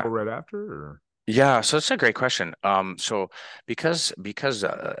good to go Yeah. right after, or? Yeah, so it's a great question. So because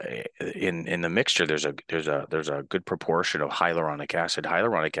in the mixture there's a good proportion of hyaluronic acid.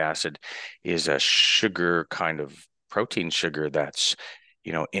 Hyaluronic acid is a sugar, kind of protein sugar that's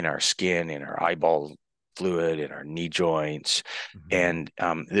in our skin, in our eyeball fluid, in our knee joints, Hmm. and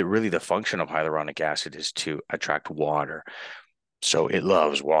really the function of hyaluronic acid is to attract water. So it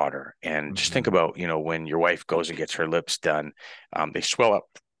loves water. And just think Hmm. about, when your wife goes and gets her lips done, they swell up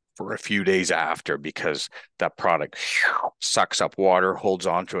for a few days after because that product sucks up water, holds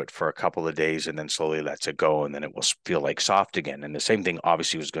onto it for a couple of days, and then slowly lets it go. And then it will feel like soft again. And the same thing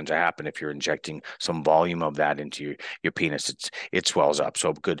obviously was going to happen if you're injecting some volume of that into your penis. It swells up.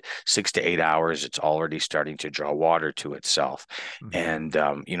 So a good 6 to 8 hours, it's already starting to draw water to itself. Hmm. And,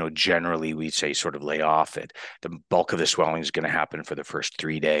 generally we say sort of lay off it. The bulk of the swelling is going to happen for the first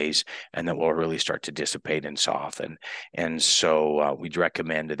 3 days, and then will really start to dissipate and soften. And so we'd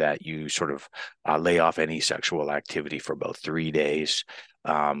recommend that you sort of lay off any sexual activity for about 3 days.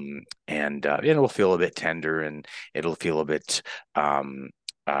 And it'll feel a bit tender, and it'll feel a bit, um,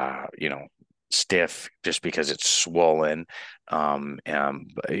 stiff just because it's swollen.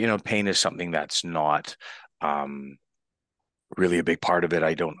 But, pain is something that's not. Um, really a big part of it.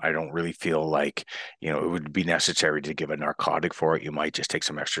 I don't really feel like, it would be necessary to give a narcotic for it. You might just take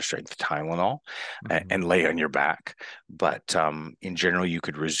some extra strength Tylenol and Hmm. lay on your back. But in general, you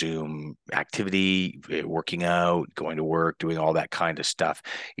could resume activity, working out, going to work, doing all that kind of stuff.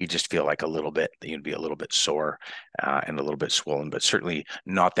 You just feel like you'd be a little bit sore and a little bit swollen, but certainly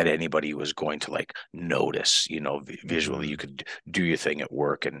not that anybody was going to like notice, visually. You Hmm. could do your thing at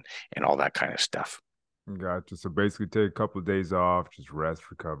work and all that kind of stuff. Gotcha. So basically, take a couple of days off, just rest,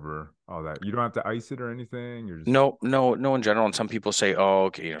 recover, all that. You don't have to ice it or anything. You're just. No, no, no, in general. And some people say, oh,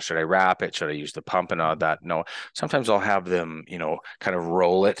 okay, should I wrap it? Should I use the pump and all Mhm. that? No, sometimes I'll have them, kind of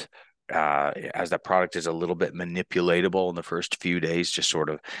roll it as that product is a little bit manipulatable in the first few days, just sort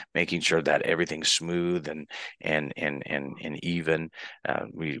of making sure that everything's smooth and even.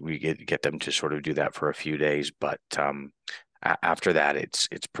 We get them to sort of do that for a few days, but after that,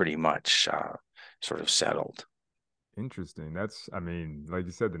 it's pretty much sort of settled. Interesting. I mean, like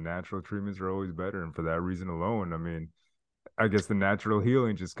you said, the natural treatments are always better. And for that reason alone, I mean, I guess the natural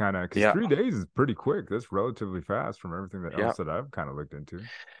healing just kind of, because Yeah, 3 days is pretty quick. That's relatively fast from everything that yeah. else that I've kind of looked into.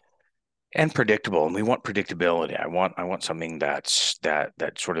 And predictable, and we want predictability. I want something that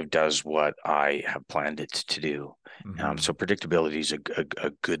sort of does what I have planned it to do. So Hmm. predictability is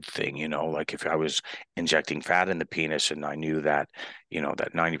a good thing. Like if I was injecting fat in the penis and I knew that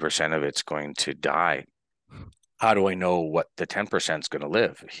 90% of it's going to die, how do I know what the 10% is going to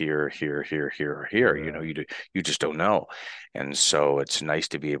live here, here, or here? Yeah, You just don't know. And so it's nice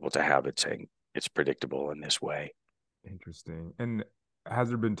to be able to have it saying it's predictable in this way. interesting. And has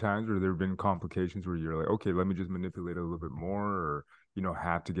there been times where there have been complications where you're like, okay, let me just manipulate it a little bit more, or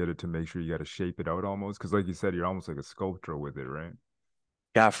have to get it to make sure you got to shape it out almost? Because like you said, you're almost like a sculptor with it, right?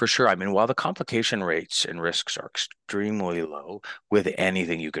 Yeah, for sure. I mean, while the complication rates and risks are extremely low, with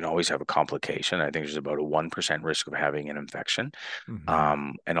anything, you can always have a complication. I think there's about a 1% risk of having an infection.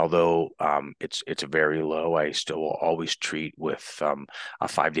 Hmm. And although it's very low, I still will always treat with a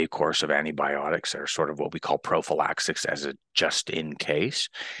 5-day course of antibiotics that are sort of what we call prophylaxis as a just in case.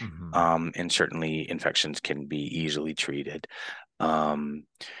 Hmm. And certainly infections can be easily treated. Um,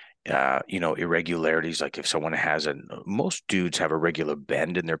 irregularities, like if someone has most dudes have a regular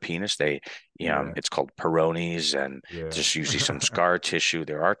bend in their penis, Yeah, it's called Peyronie's, and yeah. there's usually some scar tissue.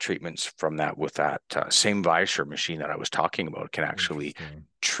 There are treatments from that with that same Visor machine that I was talking about can actually Interesting.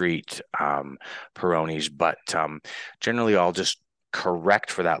 treat Peyronie's, but generally I'll just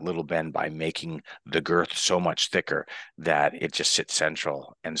correct for that little bend by making the girth so much thicker that it just sits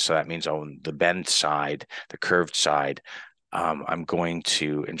central. And so that means on the bend side, the curved side, I'm going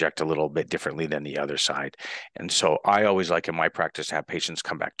to inject a little bit differently than the other side. And so I always like in my practice to have patients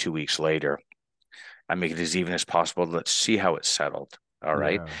come back 2 weeks later. I make it as even as possible. Let's see how it's settled. All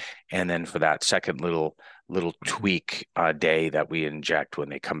right. Yeah. And then for that second little tweak day that we inject when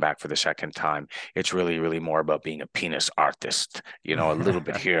they come back for the second time, it's really, really more about being a penis artist, a little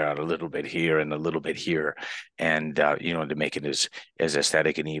bit here, a little bit here, and a little bit here. And to make it as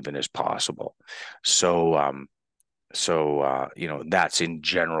aesthetic and even as possible. So that's in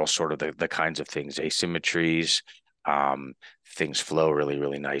general sort of the kinds of things, asymmetries, um, things flow really,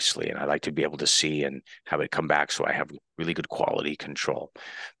 really nicely. And I like to be able to see and have it come back so I have really good quality control.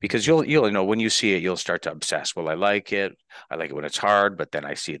 Because Interesting. when you see it, you'll start to obsess. Well, I like it. I like it when it's hard, but then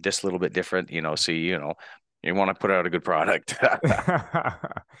I see it this little bit different, so you want to put out a good product.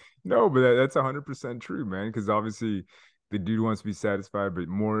 No, but that's 100% true, man. Because obviously the dude wants to be satisfied, but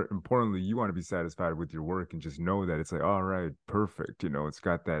more importantly, you want to be satisfied with your work and just know that it's like, all right, perfect. It's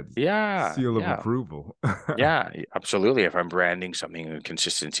got that Yeah, seal of yeah. approval. Yeah, absolutely. If I'm branding something,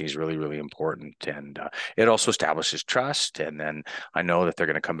 consistency is really, really important, and it also establishes trust. And then I know that they're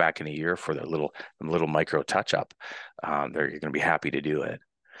going to come back in a year for the little micro touch up. They're going to be happy to do it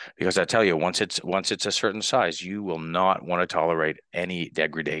because I tell you, once it's a certain size, you will not want to tolerate any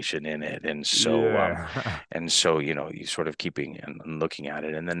degradation in it. Yeah. And so you sort of keeping and looking at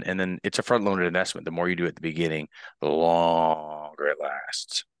it, and then it's a front loaded investment. The more you do at the beginning, the longer it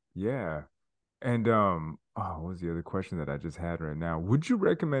lasts. Yeah. And what was the other question that I just had right now? Would you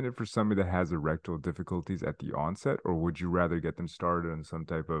recommend it for somebody that has erectile difficulties at the onset, or would you rather get them started on some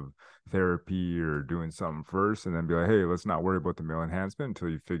type of therapy or doing something first and then be like, hey, let's not worry about the male enhancement until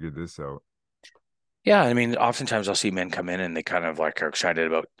you figure this out? Yeah, I mean, oftentimes I'll see men come in and they kind of like are excited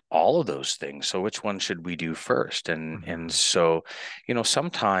about all of those things. So which one should we do first? And Hmm. so,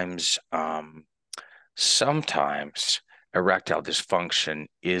 sometimes erectile dysfunction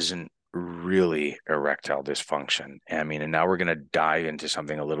isn't really erectile dysfunction. I mean, and now we're going to dive into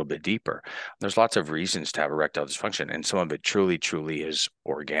something a little bit deeper. There's lots of reasons to have erectile dysfunction, and some of it truly, truly is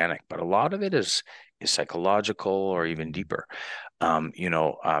organic, but a lot of it is psychological or even Mhm. deeper.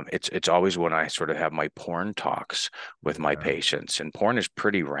 It's always when I sort of have my porn talks with my Yeah. patients, and porn is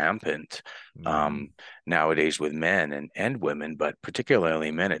pretty rampant Mhm. um, nowadays with men and women, but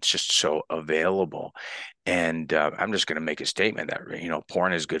particularly men. It's just so available. And I'm just going to make a statement that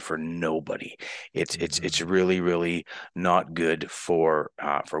porn is good for nobody. It's Mhm. really really not good for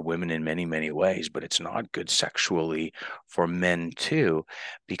women in many many ways, but it's not good sexually for men too,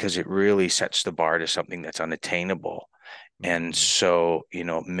 because it really sets the bar to something that's unattainable. And Mhm. so,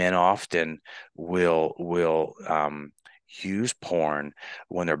 men often will use porn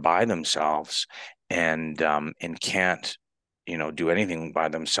when they're by themselves and can't, do anything by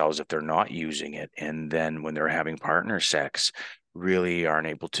themselves if they're not using it. And then when they're having partner sex, really aren't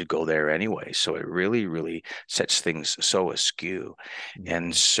able to go there anyway. So it really, really sets things so askew. And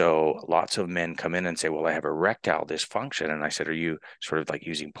Yeah. so lots of men come in and say, well, I have erectile dysfunction. And I said, are you sort of like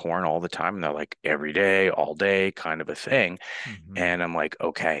using porn all the time? And they're like, every day, all day, kind of a thing. Mhm. And I'm like,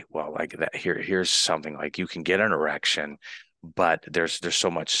 okay, well, like that here's something like you can get an erection, but there's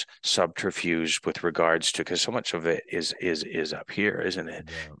so much subterfuge with regards to, because so much of it is up here, isn't it?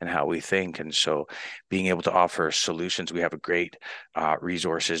 Yeah. And how we think. And so being able to offer solutions, we have a great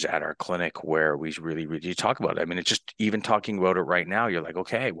resources at our clinic where we really, really talk about it. I mean, it's just even talking about it right now, you're like,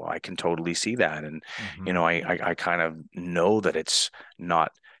 okay, well, I can totally see that. And, Mhm. I kind of know that it's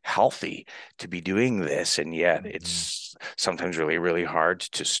not healthy to be doing this, and yet Mhm. it's sometimes really really hard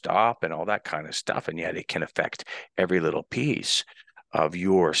to stop and all that kind of stuff, and yet it can affect every little piece of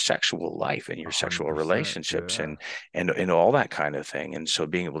your sexual life and your sexual 100%. relationships Yeah. and all that kind of thing. And so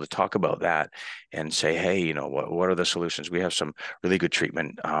being able to talk about that and say, hey, what are the solutions? We have some really good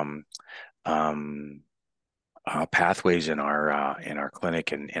treatment um, pathways in our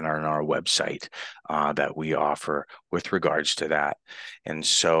clinic and on our website that we offer with regards to that. And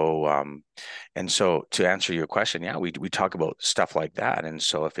so to answer your question, yeah, we talk about stuff like that. And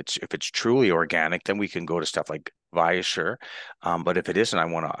so if it's truly organic, then we can go to stuff like Viasure. But if it isn't, I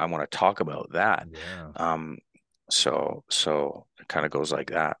want to talk about that. Yeah. Um, so it kind of goes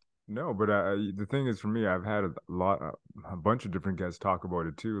like that. No, but the thing is, for me, I've had a bunch of different guests talk about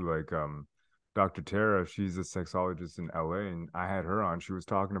it too. Like, Dr. Tara, she's a sexologist in LA, and I had her on. She was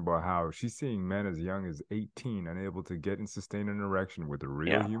talking about how she's seeing men as young as 18 unable to get and sustain an erection with a real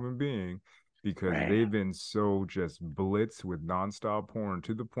Yeah, human being because right. they've been so just blitzed with nonstop porn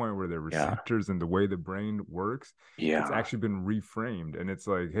to the point where their Yeah, receptors and the way the brain works, it's yeah. actually been reframed. And it's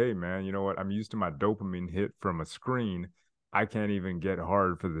like, hey, man, you know what? I'm used to my dopamine hit from a screen. I can't even get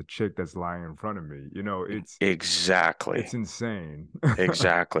hard for the chick that's lying in front of me. It's Exactly. insane.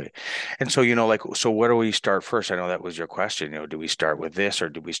 Exactly. And so, like, so where do we start first? I know that was your question. Do we start with this or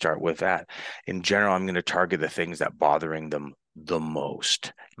do we start with that? In general, I'm going to target the things that bothering them the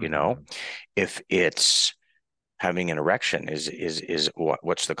most. Hmm. If it's having an erection is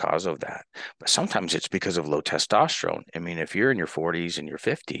what's the cause of that? But sometimes it's because of low testosterone. I mean, if you're in your 40s and your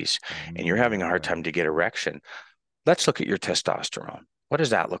 50s and you're having a hard Yeah. time to get erection, let's look at your testosterone. What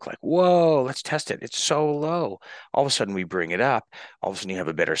does that look like? Whoa, let's test it. It's so low. All of a sudden, we bring it up. All of a sudden, you have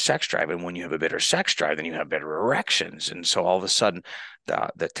a better sex drive. And when you have a better sex drive, then you have better erections. And so all of a sudden,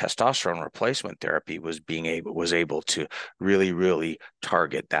 the testosterone replacement therapy was able to really, really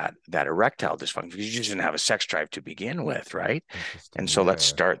target that erectile dysfunction because you just didn't have a sex drive to begin with, right? And Interesting. so let's Yeah.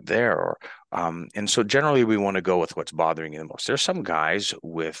 start there. And so generally we want to go with what's bothering you the most. There's some guys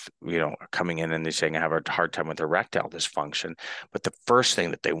with, coming in and they're saying I have a hard time with erectile dysfunction, but the first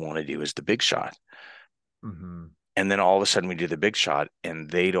thing that they want to do is the big shot. Hmm. And then all of a sudden we do the big shot and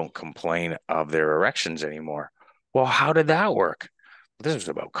they don't complain of their erections anymore. Well, how did that work? This was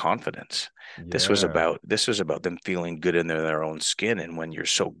about confidence. Yeah. This was about them feeling good in their own skin. And when you're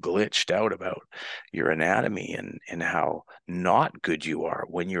so glitched out about your anatomy and how not good you are,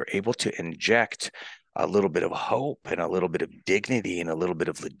 when you're able to inject a little bit of hope and a little bit of dignity and a little bit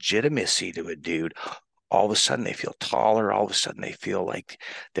of legitimacy to a dude, all of a sudden they feel taller. All of a sudden they feel like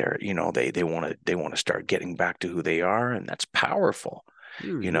they want to start getting back to who they are, and that's powerful.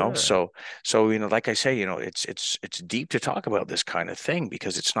 Dude, you know yeah. so like I say, it's deep to talk about this kind of thing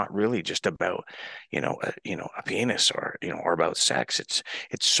because it's not really just about a penis or about sex.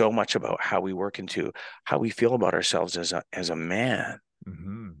 It's so much about how we work into how we feel about ourselves as a man.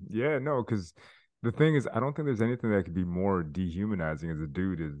 Yeah, no, because the thing is, I don't think there's anything that could be more dehumanizing as a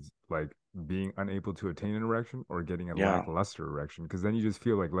dude is like being unable to attain an erection or getting a Yeah. lackluster erection, because then you just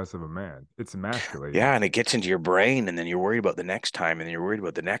feel like less of a man. It's emasculating. Yeah, and it gets into your brain, and then you're worried about the next time, and then you're worried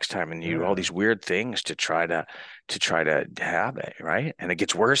about the next time, and you do all Yeah. these weird things to try to have it, right? And it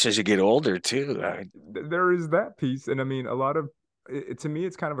gets worse as you get older too. There is that piece. And I mean, a lot of to me,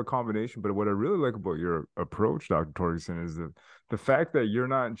 it's kind of a combination. But what I really like about your approach, Dr. Torgerson, is the fact that you're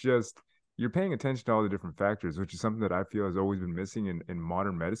not just you're paying attention to all the different factors, which is something that I feel has always been missing in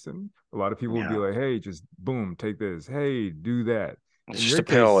modern medicine. A lot of people would be Yeah. like, "Hey, just boom, take this. Hey, do that." It's In just your a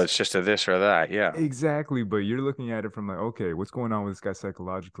pill. case, It's just a this or that. Yeah. exactly, but you're looking at it from like, okay, what's going on with this guy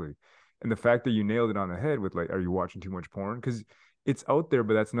psychologically? And the fact that you nailed it on the head with like, are you watching too much porn? Because it's out there,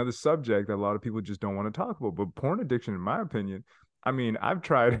 but that's another subject that a lot of people just don't want to talk about. But porn addiction, in my opinion, I mean, I've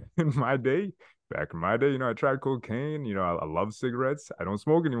tried in my day, back in my day, I tried cocaine. I love cigarettes. I don't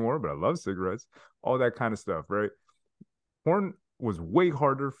smoke anymore, but I love cigarettes, all that kind of stuff, right? Porn was way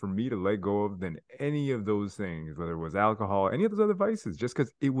harder for me to let go of than any of those things, whether it was alcohol, any of those other vices, just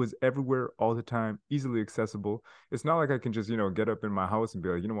because it was everywhere all the time, easily accessible. It's not like I can just, get up in my house and be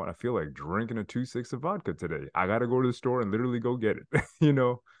like, you know what, I feel like drinking a 2 6 of vodka today. I got to go to the store and literally go get it, you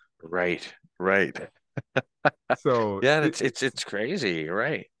know? Right. Right. So Yeah, it, it's crazy.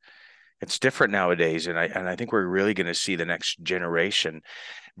 Right. It's different nowadays, and I think we're really going to see the next generation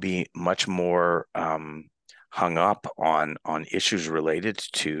be much more hung up on issues related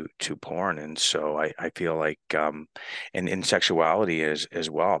to porn. And so I feel like and in sexuality as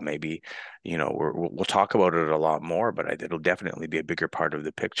well. Maybe, we'll talk about it a lot more, but it'll definitely be a bigger part of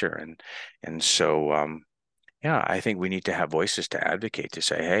the picture. And so yeah, I think we need to have voices to advocate to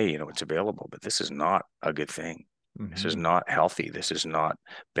say, hey, it's available, but this is not a good thing. This is mhm. not healthy. This is not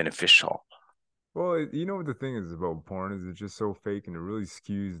beneficial. Well, you know what the thing is about porn is it's just so fake and it really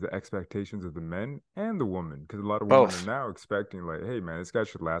skews the expectations of the men and the woman because a lot of women are Both. now expecting like, hey man, this guy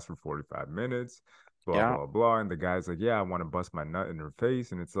should last for 45 minutes, blah Yeah. blah blah, and the guy's like, yeah, I want to bust my nut in her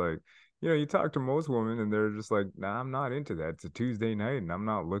face, and it's like, you talk to most women and they're just like, nah, I'm not into that. It's a Tuesday night and I'm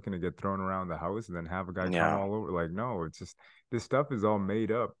not looking to get thrown around the house and then have a guy come Yeah. all over. Like, no, it's just this stuff is all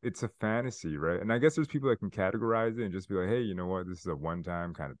made up. It's a fantasy, right? And I guess there's people that can categorize it and just be like, hey, you know what, this is a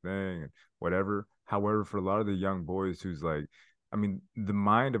one-time kind of thing whatever. However, for a lot of the young boys who's like, I mean, the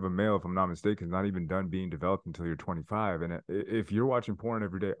mind of a male, if I'm not mistaken, is not even done being developed until you're 25. And if you're watching porn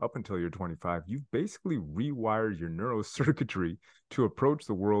every day up until you're 25, you've basically rewired your neurocircuitry to approach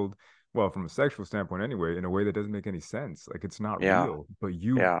the world, well, from a sexual standpoint anyway, in a way that doesn't make any sense. Like it's not Yeah. real, but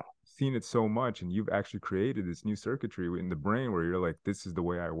you've Yeah. seen it so much and you've actually created this new circuitry in the brain where you're like, this is the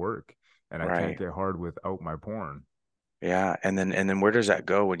way I work and I can't Right. get hard without my porn. Yeah, and then where does that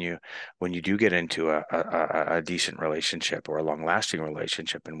go when you do get into a decent relationship or a long-lasting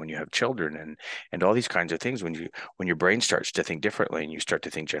relationship, and when you have children and all these kinds of things, when your brain starts to think differently and you start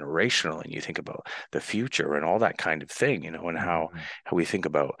to think generational and you think about the future and all that kind of thing, and how Mhm. how we think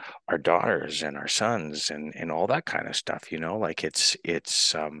about our daughters and our sons and all that kind of stuff, like it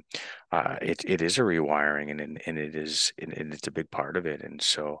is a rewiring, and it is and it's a big part of it. And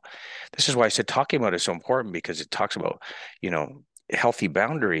so this is why I said talking about it is so important, because it talks about, healthy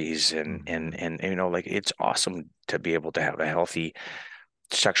boundaries Mhm. and like it's awesome to be able to have a healthy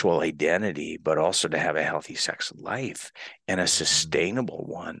sexual identity, but also to have a healthy sex life and a Mhm. sustainable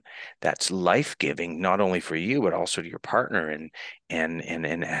one that's life-giving, not only for you, but also to your partner. And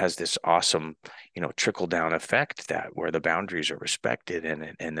it has this awesome, trickle down effect that where the boundaries are respected,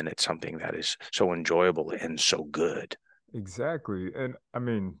 and then it's something that is so enjoyable and so good. Exactly. And I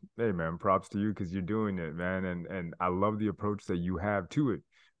mean, hey man, props to you because you're doing it, man. And I love the approach that you have to it,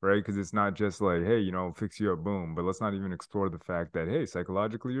 right? Because it's not just like, hey, fix you up, boom. But let's not even explore the fact that, hey,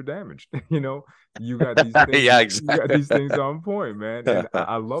 psychologically you're damaged. You got these Yeah, things, you got exactly. these things on point, man. And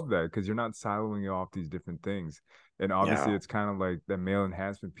I love that because you're not siloing off these different things. And obviously Yeah, it's kind of like the male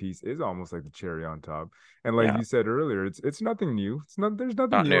enhancement piece is almost like the cherry on top. And like yeah, you said earlier, it's nothing new. There's nothing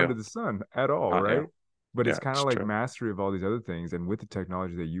not new new, under the sun at all, not new. right? But Yeah, it's kind it's of like true. mastery of all these other things. And with the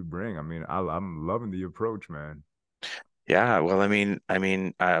technology that you bring, I mean, I'm loving the approach, man. Yeah, well, in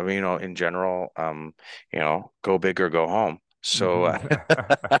general, go big or go home. So,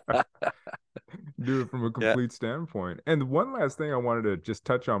 Mhm. Do it from a yeah. complete standpoint. And one last thing I wanted to just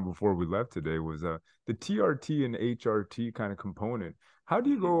touch on before we left today was the TRT and HRT kind of component. How do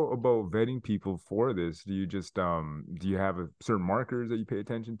you Mhm. go about vetting people for this? Do you just do you have certain markers that you pay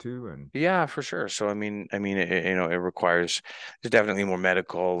attention to? And Yeah, for sure. So, it requires, there's definitely more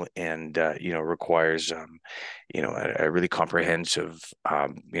medical and, requires, a really comprehensive,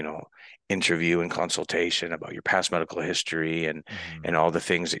 interview and consultation about your past medical history and Mhm. all the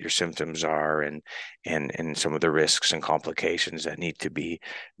things that your symptoms are and some of the risks and complications that need to be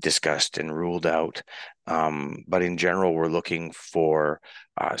discussed and ruled out. But in general, we're looking for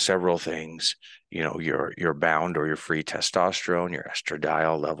several things. Your bound or your free testosterone, your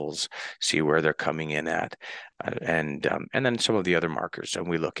estradiol levels, see where they're coming in at. and then some of the other markers. And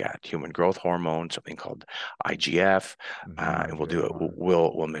we look at human growth hormone, something called IGF, and we'll do IGF it. on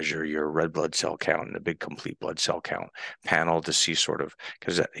it. We'll measure your red blood cell count and the big complete blood cell count panel to see sort of,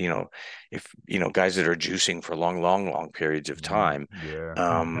 because if guys that are juicing for long periods of time, Yeah.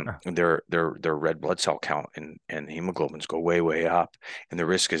 their red blood cell count and hemoglobins go way up, and the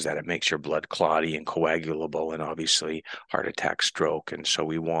risk is that it makes your blood clotty and coagulable, and obviously heart attack, stroke. And so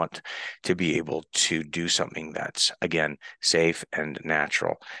we want to be able to do something that's, again, safe and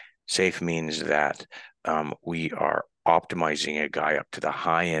natural. Safe means that we are optimizing a guy up to the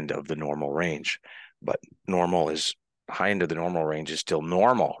high end of the normal range, but normal is high end of the normal range is still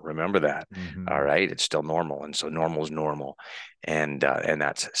normal. Remember that. All Hmm. right, it's still normal, and so normal is normal, and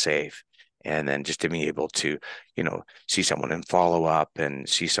that's safe. And then just to be able to, see someone and follow up and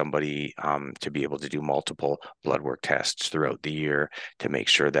see somebody, to be able to do multiple blood work tests throughout the year to make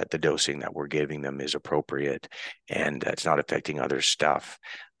sure that the dosing that we're giving them is appropriate and it's not affecting other stuff.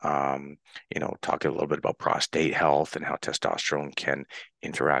 Talking a little bit about prostate health and how testosterone can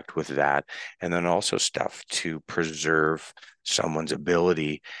interact with that. And then also stuff to preserve someone's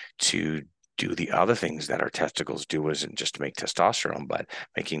ability to do the other things that our testicles do, isn't just to make testosterone, but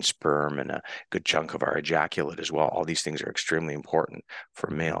making sperm and a good chunk of our ejaculate as well. All these things are extremely important for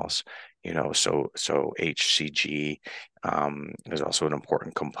Hmm. males. So HCG is also an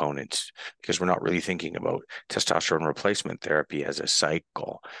important component because we're not really thinking about testosterone replacement therapy as a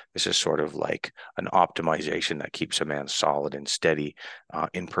cycle. This is sort of like an optimization that keeps a man solid and steady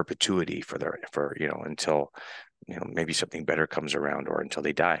in perpetuity until maybe something better comes around or until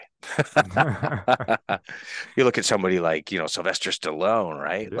they die. You look at somebody like, Sylvester Stallone,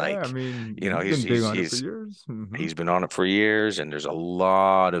 right? Yeah, I Like, mean, you know, he's he's been big he's on it for he's years. Hmm. he's been on it for years, and there's a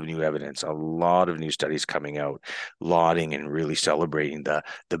lot of new evidence, a lot of new studies coming out, lauding and really celebrating the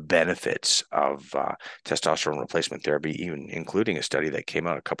benefits of testosterone replacement therapy, even including a study that came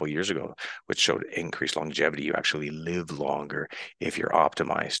out a couple of years ago, which showed increased longevity. You actually live longer if you're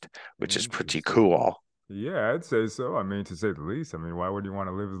optimized, which is pretty Interesting. cool. Yeah, I'd say so. I mean, to say the least. I mean, why would you want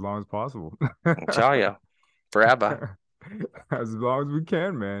to live as long as possible? I'll tell you, forever. As long as we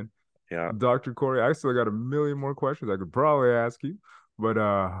can, man. Yeah. Dr. Cory, I still got a million more questions I could probably ask you, but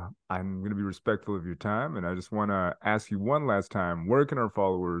I'm gonna be respectful of your time, and I just want to ask you one last time, where can our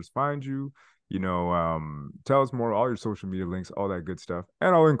followers find you? Tell us more, all your social media links, all that good stuff,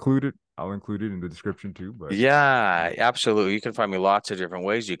 and I'll include it. I'll include it in the description too. But Yeah, absolutely. You can find me lots of different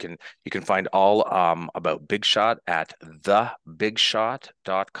ways. You can find all about Big Shot at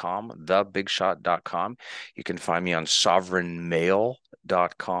thebigshot.com, thebigshot.com. You can find me on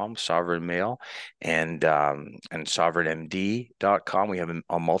sovereignmale.com, Sovereign Male, and sovereignmd.com. We have them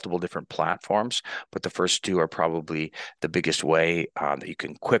on multiple different platforms, but the first two are probably the biggest way that you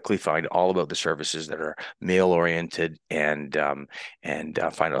can quickly find all about the services that are male oriented and find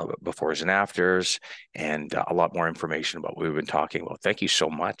out about befores and afters and a lot more information about what we've been talking about. Thank you so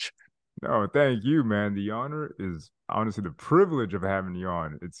much. no, thank you, man. The honor is honestly the privilege of having you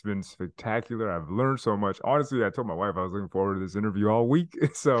on. It's been spectacular. I've learned so much. Honestly, I told my wife I was looking forward to this interview all week.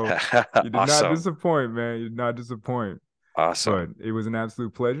 So you did not Awesome. disappoint, man. You did not disappoint. But Awesome. it was an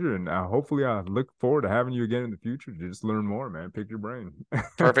absolute pleasure, and hopefully I look forward to having you again in the future to just learn more, man. Pick your brain.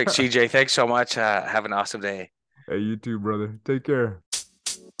 Perfect, CJ. Thanks so much. Have an awesome day. Hey, you too, brother. Take care.